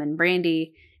Clem and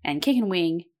Brandy and Kick and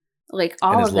Wing. Like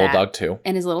all and of his that. little dog too.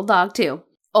 And his little dog too.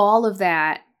 All of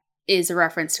that is a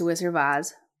reference to Wizard of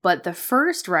Oz. But the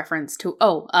first reference to,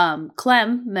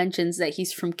 Clem mentions that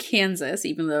he's from Kansas,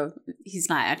 even though he's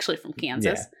not actually from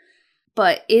Kansas. Yeah.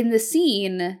 But in the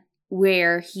scene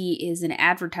where he is an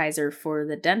advertiser for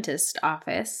the dentist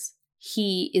office,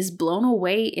 he is blown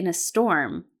away in a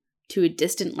storm to a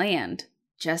distant land,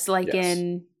 just like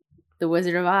in The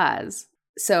Wizard of Oz.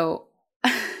 So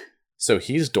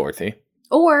he's Dorothy.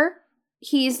 Or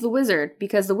he's the wizard,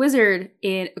 because the wizard,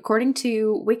 according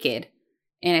to Wicked,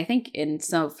 and I think in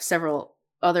several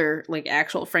other like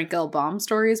actual Frank L. Baum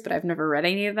stories, but I've never read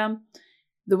any of them,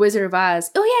 the Wizard of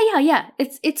Oz. Oh yeah.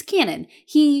 It's canon.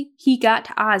 He got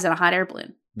to Oz in a hot air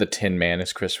balloon. The Tin Man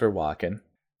is Christopher Walken.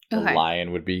 The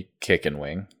lion would be Kick and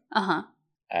Wing.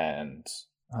 And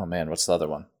oh man, what's the other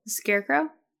one? Scarecrow.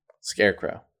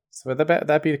 So would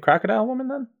that be the Crocodile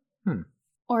Woman then?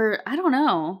 Or I don't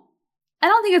know. I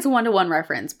don't think it's a 1-to-1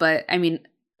 reference, but I mean,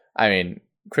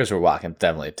 Christopher Walken,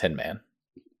 definitely a Tin Man.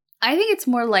 I think it's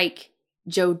more like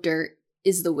Joe Dirt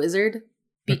is the wizard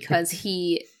because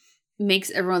he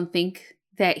makes everyone think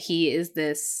that he is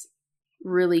this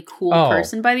really cool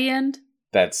person by the end.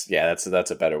 That's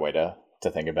a better way to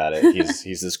think about it.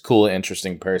 He's this cool,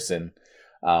 interesting person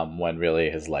when really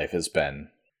his life has been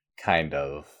kind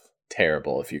of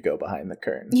terrible if you go behind the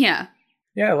curtain. Yeah.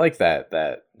 Yeah, I like that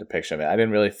depiction of it. I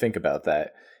didn't really think about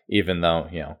that, even though,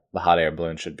 the hot air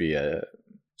balloon should be a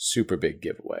super big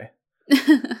giveaway.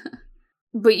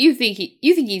 But you think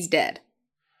he's dead?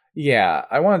 Yeah,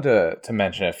 I wanted to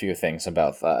mention a few things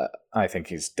about the I think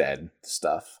he's dead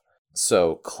stuff.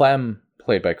 So Clem,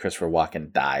 played by Christopher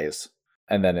Walken, dies.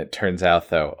 And then it turns out,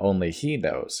 though, only he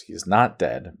knows he's not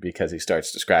dead because he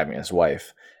starts describing his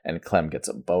wife, and Clem gets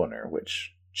a boner,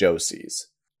 which Joe sees,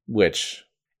 which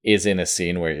is in a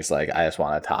scene where he's like, I just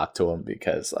want to talk to him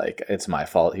because, like, it's my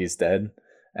fault he's dead.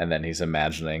 And then he's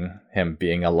imagining him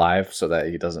being alive so that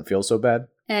he doesn't feel so bad.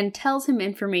 And tells him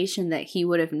information that he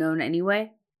would have known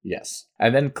anyway. Yes.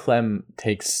 And then Clem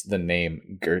takes the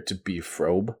name Gert B.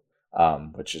 Frobe,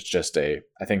 which is just I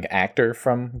think, actor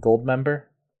from Goldmember,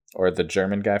 or the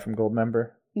German guy from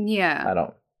Goldmember.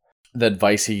 Yeah. The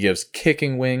advice he gives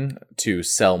Kicking Wing to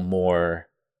sell more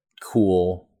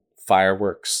cool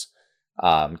fireworks.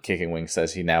 Kicking Wing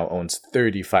says he now owns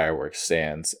 30 fireworks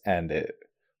stands, and it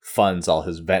funds all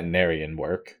his veterinarian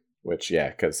work, which,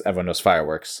 because everyone knows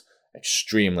fireworks,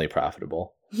 extremely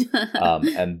profitable.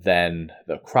 And then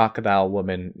the Crocodile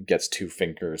Woman gets 2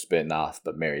 fingers bitten off,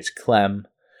 but marries Clem.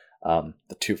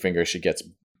 The 2 fingers she gets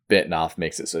bitten off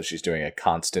makes it so she's doing a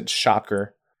constant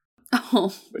shocker,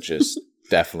 which is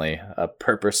definitely a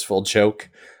purposeful joke,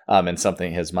 and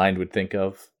something his mind would think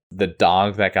of. The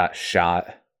dog that got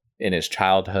shot in his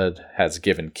childhood has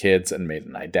given kids and made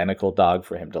an identical dog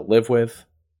for him to live with.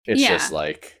 It's just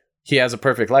like, he has a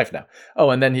perfect life now.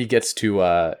 Oh, and then he gets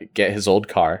to get his old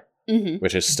car,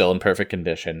 which is still in perfect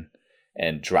condition,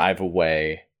 and drive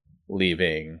away,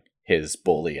 leaving his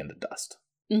bully in the dust.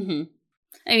 Mm-hmm.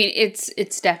 I mean,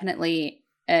 it's definitely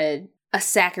a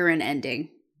saccharine ending.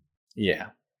 Yeah.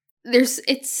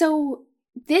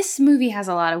 This movie has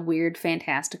a lot of weird,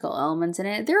 fantastical elements in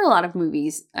it. There are a lot of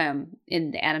movies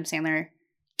in the Adam Sandler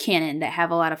canon that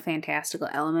have a lot of fantastical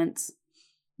elements.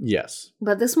 Yes.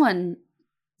 But this one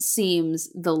seems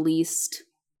the least,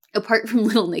 apart from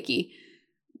Little Nicky,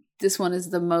 this one is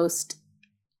the most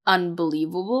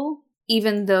unbelievable,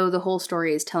 even though the whole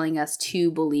story is telling us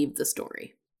to believe the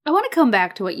story. I want to come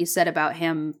back to what you said about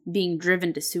him being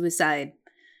driven to suicide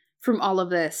from all of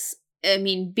this. I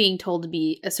mean, being told to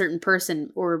be a certain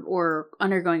person or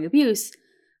undergoing abuse.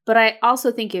 But I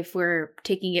also think if we're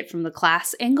taking it from the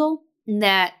class angle,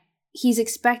 that he's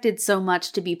expected so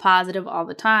much to be positive all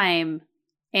the time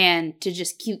and to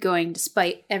just keep going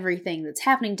despite everything that's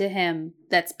happening to him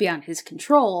that's beyond his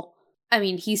control. I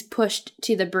mean, he's pushed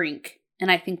to the brink. And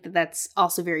I think that that's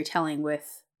also very telling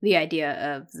with the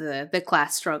idea of the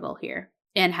class struggle here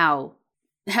and how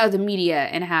the media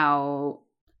and how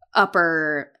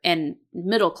upper and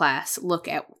middle class look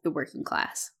at the working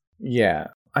class. Yeah.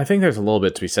 I think there's a little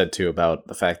bit to be said, too, about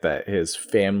the fact that his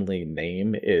family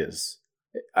name is,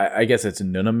 I guess it's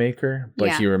Nunamaker, but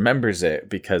he remembers it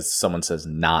because someone says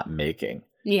not making.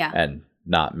 Yeah. And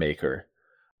not maker.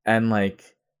 And,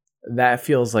 like, that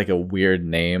feels like a weird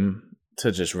name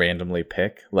to just randomly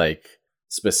pick. Like,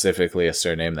 specifically a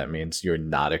surname that means you're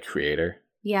not a creator.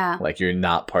 Yeah. Like, you're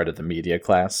not part of the media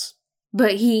class.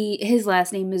 But his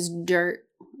last name is Dirt,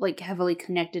 like, heavily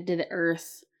connected to the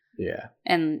earth. Yeah.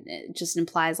 And it just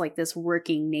implies like this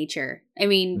working nature. I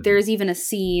mean, there's even a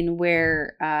scene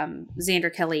where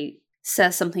Xander Kelly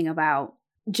says something about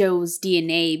Joe's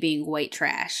DNA being white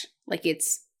trash. Like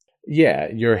it's... Yeah,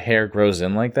 your hair grows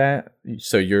in like that.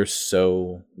 So you're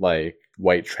so like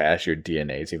white trash, your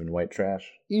DNA is even white trash.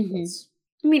 Mm-hmm.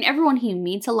 I mean, everyone he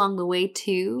meets along the way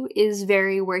too is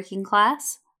very working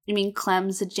class. I mean,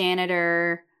 Clem's a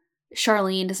janitor.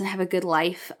 Charlene doesn't have a good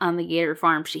life on the gator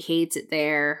farm. She hates it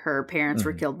there. Her parents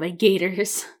were killed by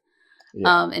gators.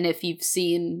 Yeah. And if you've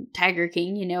seen Tiger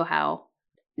King, you know how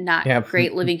not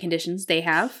great living conditions they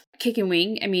have. Kick and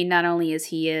Wing, I mean, not only is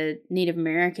he a Native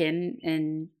American,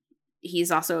 and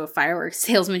he's also a fireworks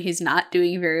salesman who's not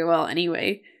doing very well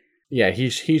anyway. Yeah,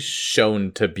 he's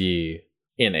shown to be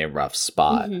in a rough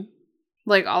spot. Mm-hmm.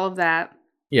 Like all of that.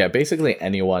 Yeah, basically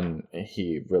anyone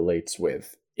he relates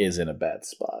with is in a bad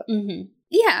spot. Mm-hmm.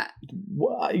 Yeah.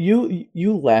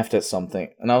 You laughed at something,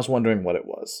 and I was wondering what it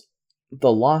was.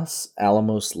 The Los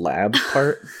Alamos lab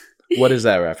part? What is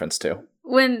that reference to?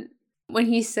 When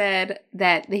he said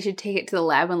that they should take it to the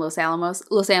lab in Los Alamos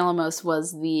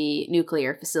was the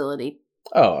nuclear facility.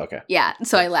 Oh, okay. Yeah,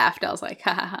 so I laughed. I was like,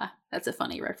 ha ha ha, that's a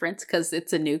funny reference, because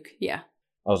it's a nuke, yeah.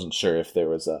 I wasn't sure if there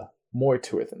was more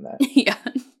to it than that. Yeah.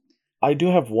 I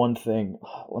do have one thing.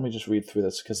 Let me just read through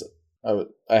this, because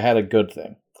I had a good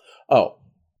thing. Oh,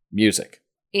 music.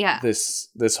 Yeah.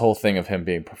 This whole thing of him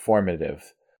being performative,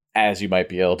 as you might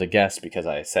be able to guess, because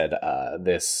I said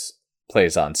this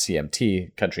plays on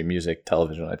CMT, country music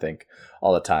television, I think,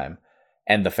 all the time.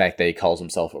 And the fact that he calls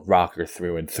himself a rocker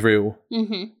through and through.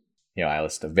 Mm-hmm. You know, I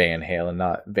listen to Van Halen,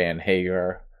 not Van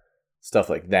Hagar, stuff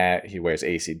like that. He wears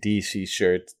AC/DC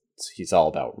shirts. He's all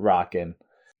about rocking.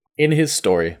 In his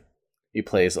story, he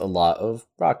plays a lot of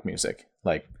rock music,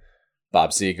 like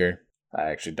Bob Seger. I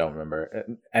actually don't remember.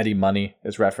 Eddie Money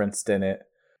is referenced in it.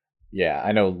 Yeah,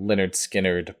 I know Lynyrd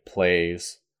Skynyrd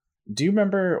plays. Do you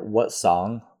remember what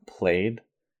song played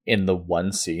in the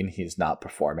one scene he's not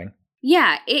performing?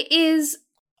 Yeah, it is.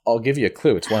 I'll give you a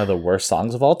clue. It's one of the worst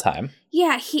songs of all time.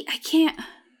 Yeah, he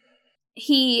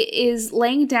is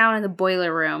laying down in the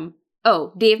boiler room.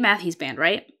 Oh, Dave Matthews Band,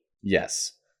 right?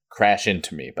 Yes. Crash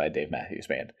Into Me by Dave Matthews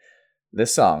Band.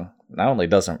 This song not only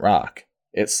doesn't rock,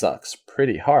 it sucks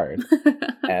pretty hard.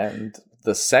 And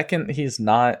the second he's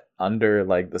not under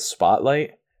like the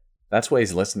spotlight, that's what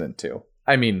he's listening to.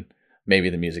 I mean, maybe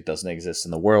the music doesn't exist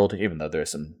in the world, even though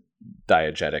there's some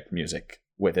diegetic music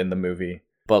within the movie.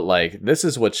 But like, this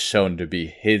is what's shown to be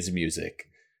his music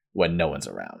when no one's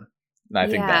around. And I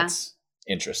think that's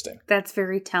interesting. That's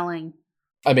very telling.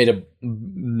 I made a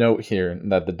note here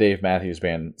that the Dave Matthews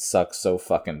Band sucks so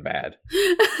fucking bad.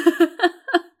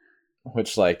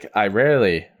 Which, like, I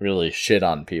rarely really shit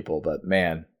on people, but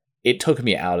man, it took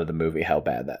me out of the movie how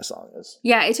bad that song is.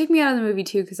 Yeah, it took me out of the movie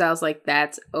too, because I was like,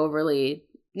 that's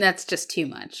just too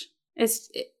much.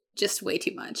 It's just way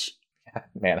too much.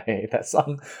 Man, I hate that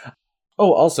song.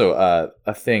 Oh, also,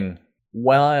 a thing.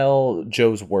 While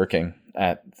Joe's working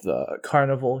at the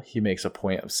carnival, he makes a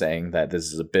point of saying that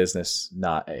this is a business,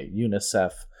 not a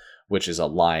UNICEF, which is a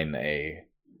line a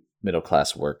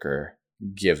middle-class worker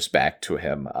gives back to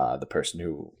him, the person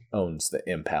who owns the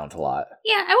impound lot.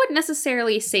 Yeah, I wouldn't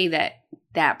necessarily say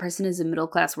that person is a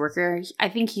middle-class worker. I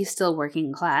think he's still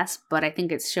working class, but I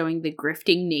think it's showing the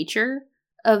grifting nature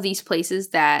of these places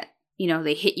that, you know,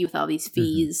 they hit you with all these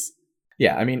fees. Mm-hmm.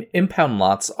 Yeah, I mean, impound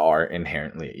lots are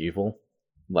inherently evil.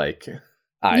 Like,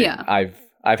 Yeah.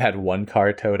 I've had one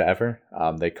car towed ever.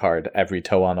 They carred every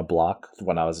tow on a block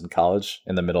when I was in college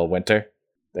in the middle of winter.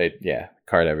 They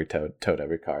carred every towed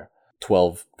every car.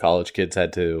 12 college kids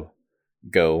had to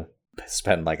go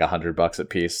spend like $100 a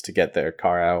piece to get their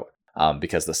car out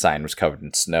because the sign was covered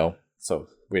in snow. So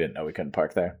we didn't know we couldn't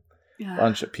park there.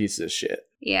 Bunch of pieces of shit.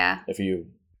 Yeah. If you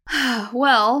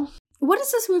Well, what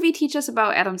does this movie teach us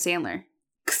about Adam Sandler?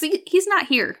 Because he's not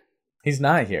here. He's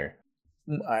not here.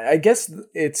 I guess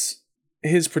it's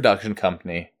his production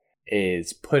company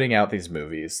is putting out these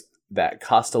movies that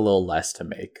cost a little less to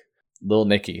make. Little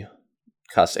Nicky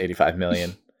cost $85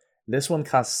 million. This one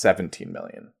costs $17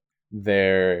 million.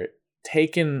 They're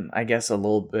taking, I guess, a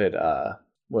little bit.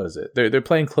 What is it? They're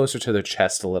playing closer to their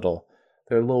chest a little.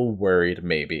 They're a little worried,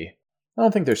 maybe. I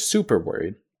don't think they're super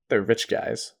worried. They're rich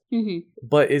guys. Mm-hmm.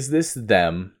 But is this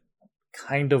them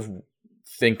kind of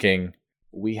thinking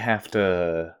we have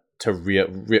to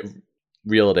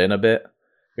reel it in a bit?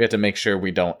 We have to make sure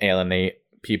we don't alienate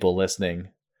people listening.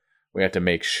 We have to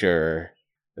make sure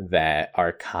that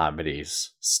our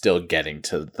comedy's still getting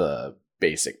to the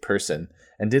basic person.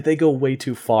 And did they go way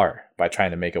too far by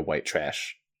trying to make a white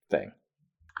trash thing?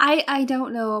 I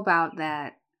don't know about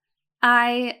that.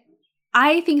 I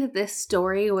think that this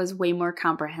story was way more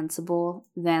comprehensible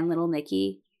than Little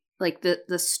Nicky. Like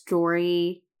the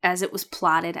story as it was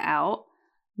plotted out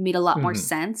made a lot more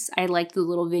sense. I liked the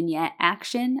little vignette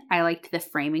action. I liked the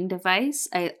framing device.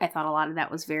 I thought a lot of that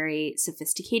was very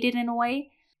sophisticated in a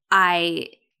way.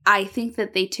 I think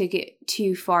that they took it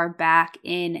too far back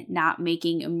in not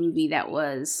making a movie that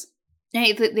was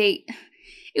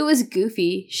it was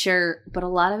goofy, sure, but a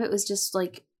lot of it was just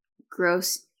like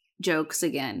gross jokes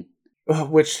again.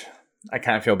 Which I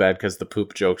kind of feel bad because the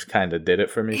poop jokes kind of did it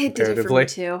for me comparatively. It did it for me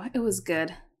too. It was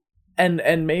good.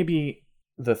 And maybe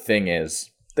the thing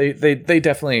is, they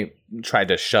definitely tried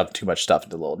to shove too much stuff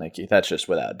into Little Nicky. That's just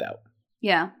without a doubt.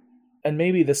 Yeah. And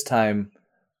maybe this time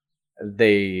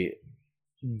they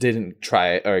didn't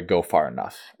try or go far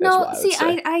enough. No, see,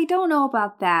 I don't know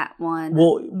about that one.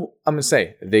 Well, I'm gonna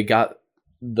say they got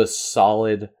the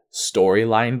solid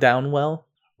storyline down well,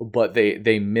 but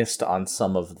they missed on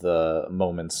some of the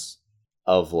moments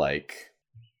of like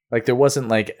there wasn't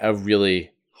like a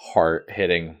really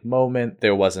heart-hitting moment.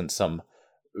 There wasn't some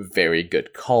very good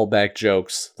callback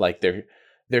jokes. Like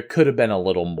there could have been a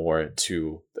little more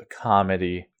to the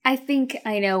comedy. I think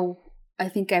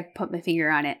I've put my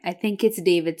finger on it. I think it's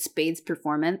David Spade's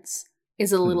performance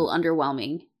is a little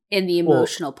underwhelming in the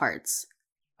emotional parts.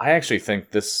 I actually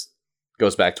think this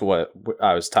goes back to what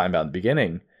I was talking about in the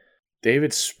beginning.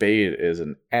 David Spade is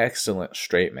an excellent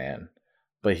straight man,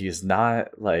 but he's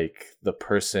not like the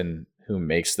person who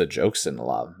makes the jokes in a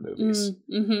lot of movies.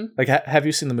 Mm-hmm. Like, have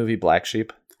you seen the movie Black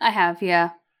Sheep? I have,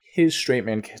 yeah. His straight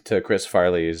man to Chris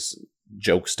Farley's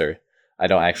jokester, I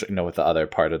don't actually know what the other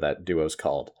part of that duo is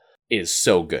called, is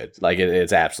so good. Like,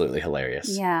 it's absolutely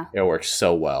hilarious. Yeah. It works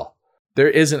so well. There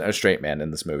isn't a straight man in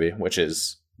this movie, which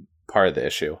is part of the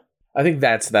issue. I think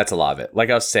that's a lot of it. Like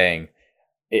I was saying,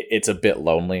 it's a bit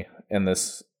lonely in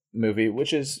this movie,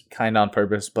 which is kind of on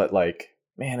purpose, but like,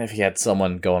 man, if he had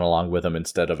someone going along with him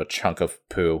instead of a chunk of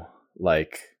poo,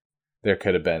 like, there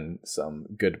could have been some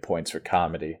good points for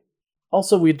comedy.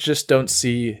 Also, we just don't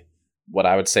see what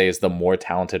I would say is the more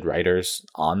talented writers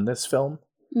on this film.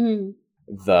 Mm.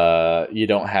 You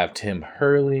don't have Tim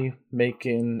Hurley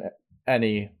making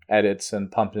any edits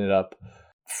and pumping it up.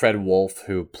 Fred Wolf,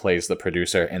 who plays the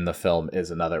producer in the film,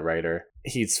 is another writer.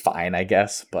 He's fine, I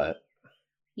guess, but...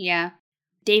 Yeah.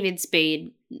 David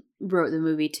Spade wrote the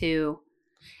movie, too.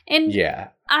 And yeah.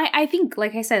 I think,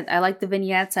 like I said, I liked the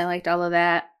vignettes. I liked all of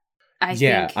that. I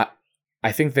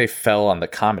think they fell on the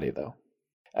comedy, though.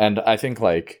 And I think,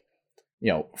 like,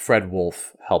 Fred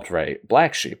Wolf helped write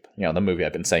Black Sheep. The movie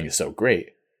I've been saying is so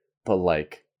great. But,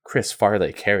 like, Chris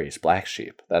Farley carries Black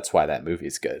Sheep. That's why that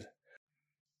movie's good.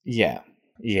 Yeah.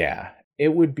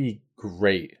 It would be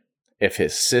great if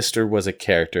his sister was a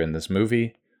character in this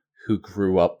movie who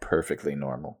grew up perfectly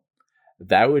normal.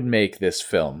 That would make this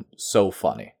film so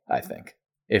funny, I think.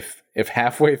 If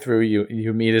halfway through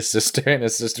you meet his sister and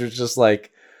his sister's just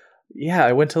like, yeah,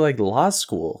 I went to like law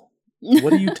school.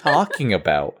 What are you talking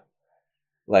about?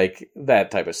 Like that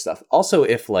type of stuff. Also,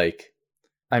 if like,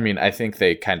 I mean, I think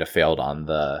they kind of failed on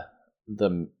the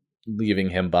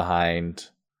leaving him behind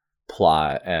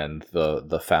plot, and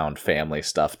the found family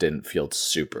stuff didn't feel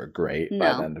super great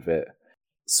by the end of it.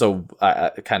 So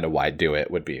kind of why do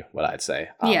it would be what I'd say.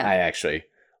 Yeah. I actually,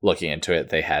 looking into it,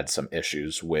 they had some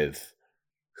issues with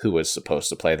who was supposed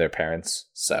to play their parents.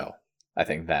 So I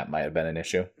think that might have been an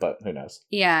issue, but who knows?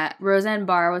 Yeah, Roseanne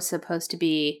Barr was supposed to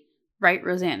be, right?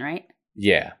 Roseanne, right?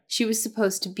 Yeah. She was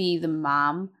supposed to be the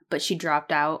mom, but she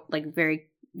dropped out like very,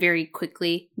 very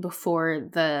quickly before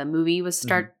the movie was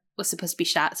supposed to be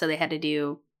shot. So they had to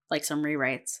do like some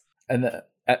rewrites.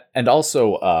 And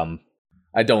also,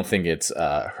 I don't think it's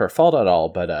her fault at all,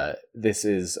 but this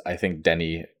is, I think,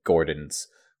 Denny Gordon's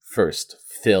first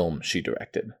film she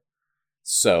directed.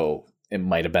 So it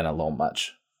might have been a little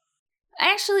much.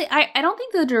 Actually, I don't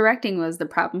think the directing was the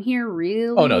problem here,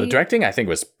 really. Oh, no, the directing, I think,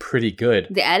 was pretty good.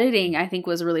 The editing, I think,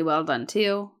 was really well done,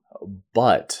 too.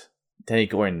 But Denny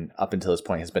Gordon, up until this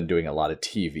point, has been doing a lot of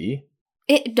TV.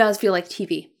 It does feel like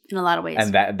TV in a lot of ways.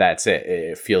 And that's it.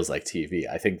 It feels like TV.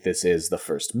 I think this is the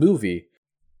first movie.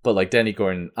 But like Denny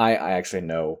Gordon, I actually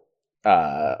know,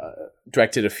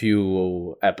 directed a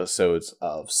few episodes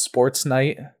of Sports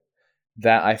Night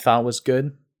that I thought was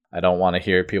good. I don't want to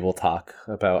hear people talk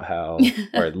about how,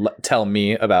 or tell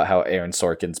me about how Aaron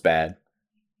Sorkin's bad.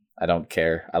 I don't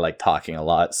care. I like talking a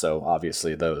lot, so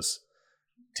obviously those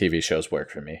TV shows work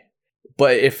for me.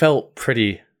 But it felt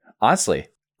pretty, honestly,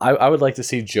 I would like to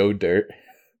see Joe Dirt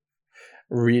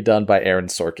redone by Aaron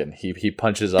Sorkin. He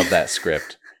punches up that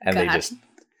script, and God. they just,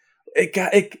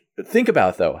 think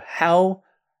about it, though, how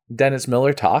Dennis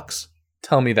Miller talks.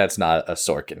 Tell me that's not a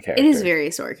Sorkin character. It is very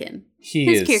Sorkin.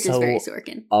 His character's very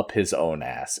Sorkin. Up his own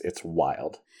ass. It's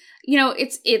wild. You know,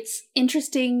 it's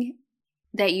interesting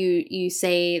that you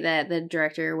say that the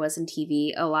director was in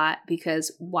TV a lot,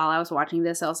 because while I was watching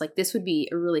this, I was like, this would be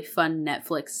a really fun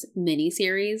Netflix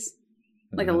miniseries,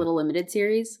 like a little limited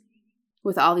series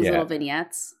with all these little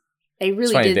vignettes. I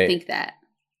really did think that.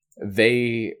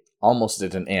 They almost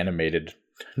did an animated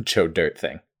Joe Dirt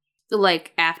thing.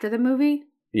 Like after the movie?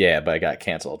 Yeah, but it got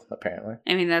canceled, apparently.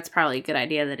 I mean, that's probably a good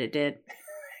idea that it did.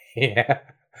 Yeah.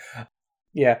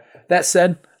 Yeah. That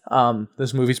said,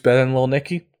 this movie's better than Little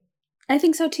Nicky. I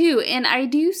think so too. And I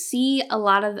do see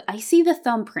I see the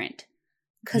thumbprint.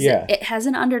 Because it has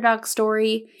an underdog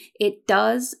story. It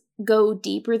does go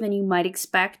deeper than you might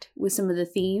expect with some of the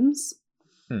themes.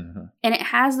 Mm-hmm. And it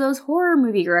has those horror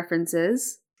movie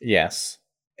references. Yes.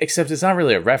 Except it's not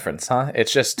really a reference, huh?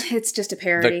 It's just a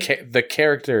parody. The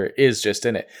character is just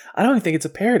in it. I don't even think it's a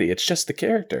parody. It's just the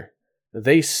character.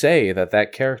 They say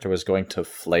that character was going to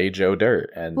flay Joe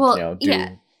Dirt and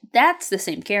yeah, that's the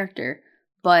same character,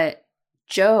 but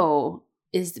Joe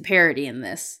is the parody in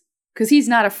this because he's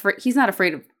not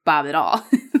afraid of Bob at all.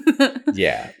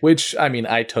 Yeah, which I mean,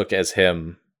 I took as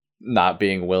him not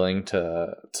being willing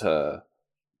to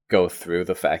go through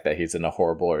the fact that he's in a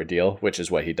horrible ordeal, which is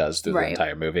what he does through the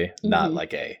entire movie. Mm-hmm. Not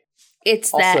like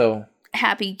it's also that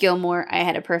Happy Gilmore, I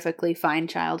had a perfectly fine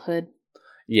childhood.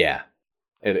 Yeah,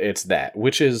 it's that,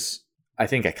 which is, I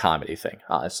think, a comedy thing,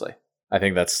 honestly. I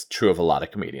think that's true of a lot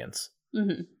of comedians.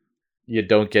 Mm-hmm. You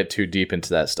don't get too deep into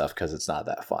that stuff because it's not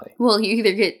that funny. Well, you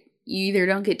either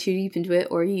don't get too deep into it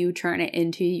or you turn it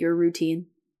into your routine.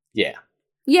 Yeah.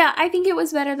 Yeah, I think it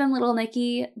was better than Little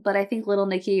Nicky, but I think Little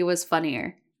Nicky was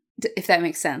funnier. If that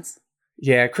makes sense.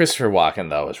 Yeah, Christopher Walken,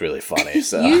 though, was really funny.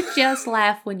 So you just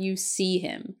laugh when you see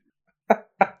him.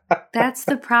 That's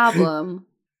the problem.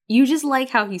 You just like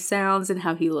how he sounds and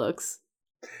how he looks.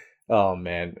 Oh,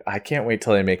 man. I can't wait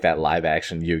till they make that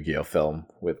live-action Yu-Gi-Oh! Film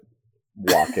with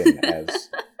Walken as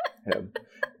him.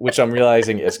 Which I'm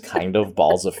realizing is kind of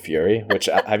Balls of Fury. Which,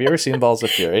 have you ever seen Balls of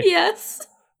Fury? Yes.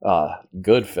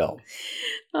 Good film.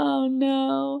 Oh,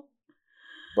 no.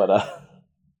 But,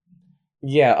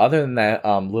 yeah, other than that,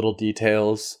 little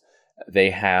details. They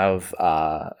have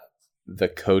the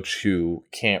coach who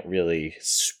can't really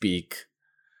speak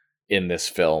in this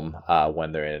film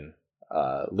when they're in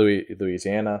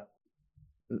Louisiana.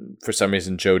 For some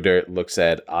reason, Joe Dirt looks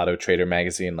at Auto Trader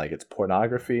magazine like it's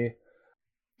pornography.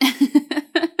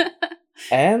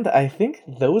 And I think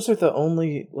those are the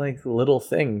only little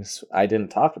things I didn't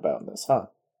talk about in this, huh?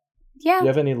 Yeah. Do you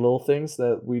have any little things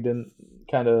that we didn't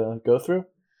kind of go through?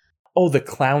 Oh, the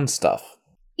clown stuff.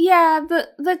 Yeah,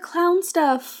 the clown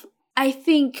stuff, I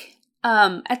think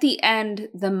at the end,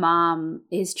 the mom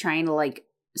is trying to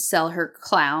sell her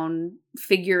clown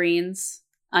figurines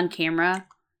on camera.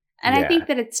 And I think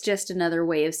that it's just another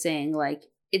way of saying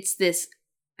it's this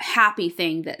happy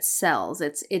thing that sells.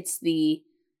 It's the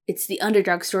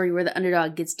underdog story where the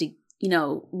underdog gets to,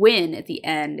 win at the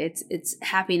end. It's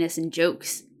happiness and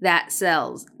jokes that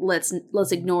sells. Let's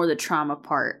ignore the trauma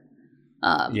part.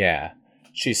 Yeah.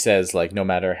 She says, no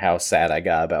matter how sad I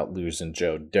got about losing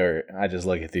Joe Dirt, I just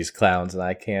look at these clowns and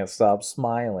I can't stop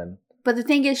smiling. But the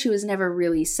thing is, she was never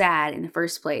really sad in the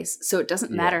first place, so it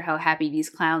doesn't matter how happy these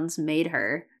clowns made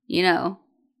her,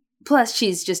 Plus,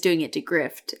 she's just doing it to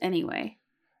grift anyway.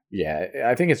 Yeah,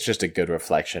 I think it's just a good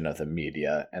reflection of the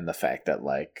media and the fact that,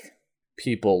 like,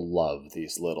 people love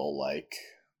these little, like,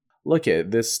 look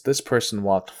at this person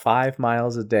walked 5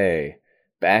 miles a day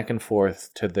back and forth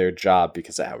to their job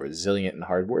because of how resilient and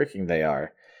hardworking they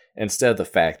are, instead of the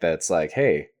fact that it's like,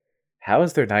 hey, how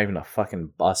is there not even a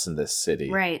fucking bus in this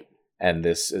city? Right. And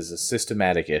this is a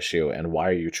systematic issue, and why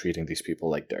are you treating these people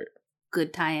like dirt?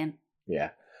 Good tie-in. Yeah.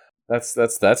 That's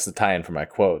the tie-in for my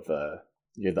quote.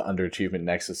 You're the underachievement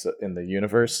nexus in the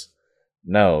universe.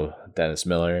 No, Dennis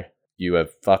Miller, you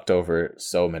have fucked over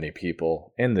so many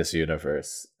people in this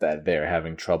universe that they're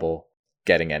having trouble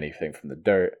getting anything from the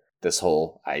dirt. This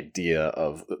whole idea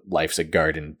of life's a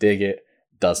garden, dig it,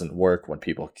 doesn't work when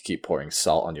people keep pouring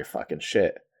salt on your fucking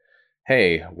shit.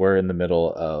 Hey, we're in the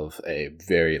middle of a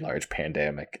very large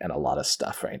pandemic and a lot of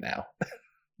stuff right now.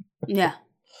 Yeah.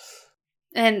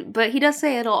 But he does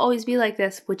say it'll always be like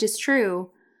this, which is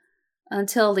true,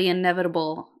 until the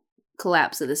inevitable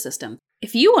collapse of the system.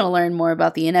 If you want to learn more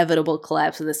about the inevitable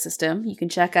collapse of the system, you can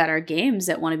check out our games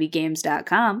at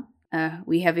wannabegames.com.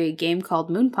 We have a game called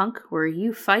Moonpunk where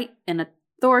you fight an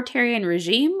authoritarian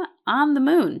regime on the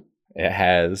moon. It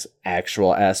has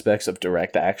actual aspects of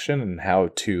direct action and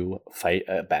how to fight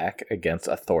back against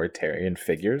authoritarian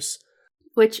figures.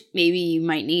 Which maybe you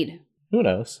might need. Who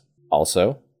knows?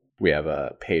 Also, we have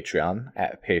a Patreon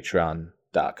at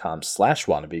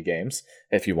patreon.com/wannabegames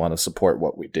if you want to support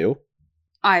what we do.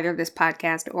 Either this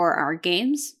podcast or our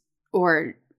games,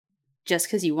 or just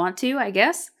because you want to, I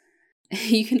guess.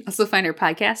 You can also find our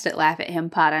podcast at Laugh at Him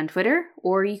Pod on Twitter,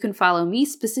 or you can follow me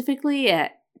specifically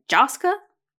at Joska.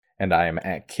 And I am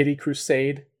at Kitty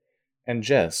Crusade. And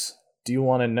Jess, do you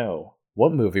want to know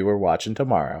what movie we're watching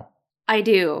tomorrow? I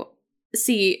do.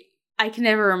 See, I can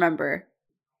never remember.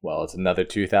 Well, it's another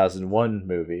 2001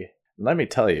 movie. Let me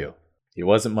tell you, he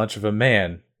wasn't much of a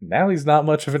man. Now he's not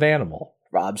much of an animal.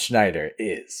 Rob Schneider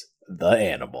is the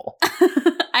animal.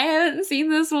 I haven't seen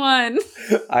this one.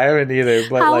 I haven't either.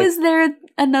 But How is there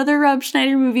another Rob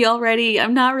Schneider movie already?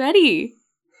 I'm not ready.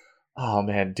 Oh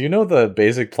man, do you know the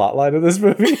basic plotline of this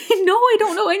movie? No, I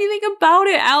don't know anything about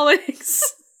it,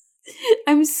 Alex.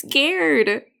 I'm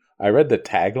scared. I read the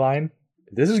tagline.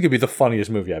 This is gonna be the funniest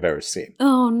movie I've ever seen.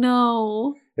 Oh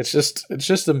no. It's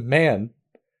just a man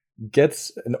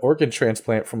gets an organ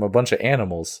transplant from a bunch of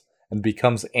animals and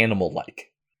becomes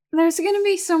animal-like. There's gonna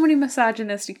be so many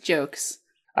misogynistic jokes.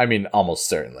 I mean, almost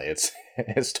certainly. It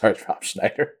stars Rob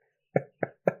Schneider.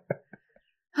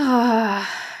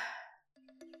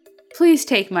 Please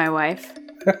take my wife.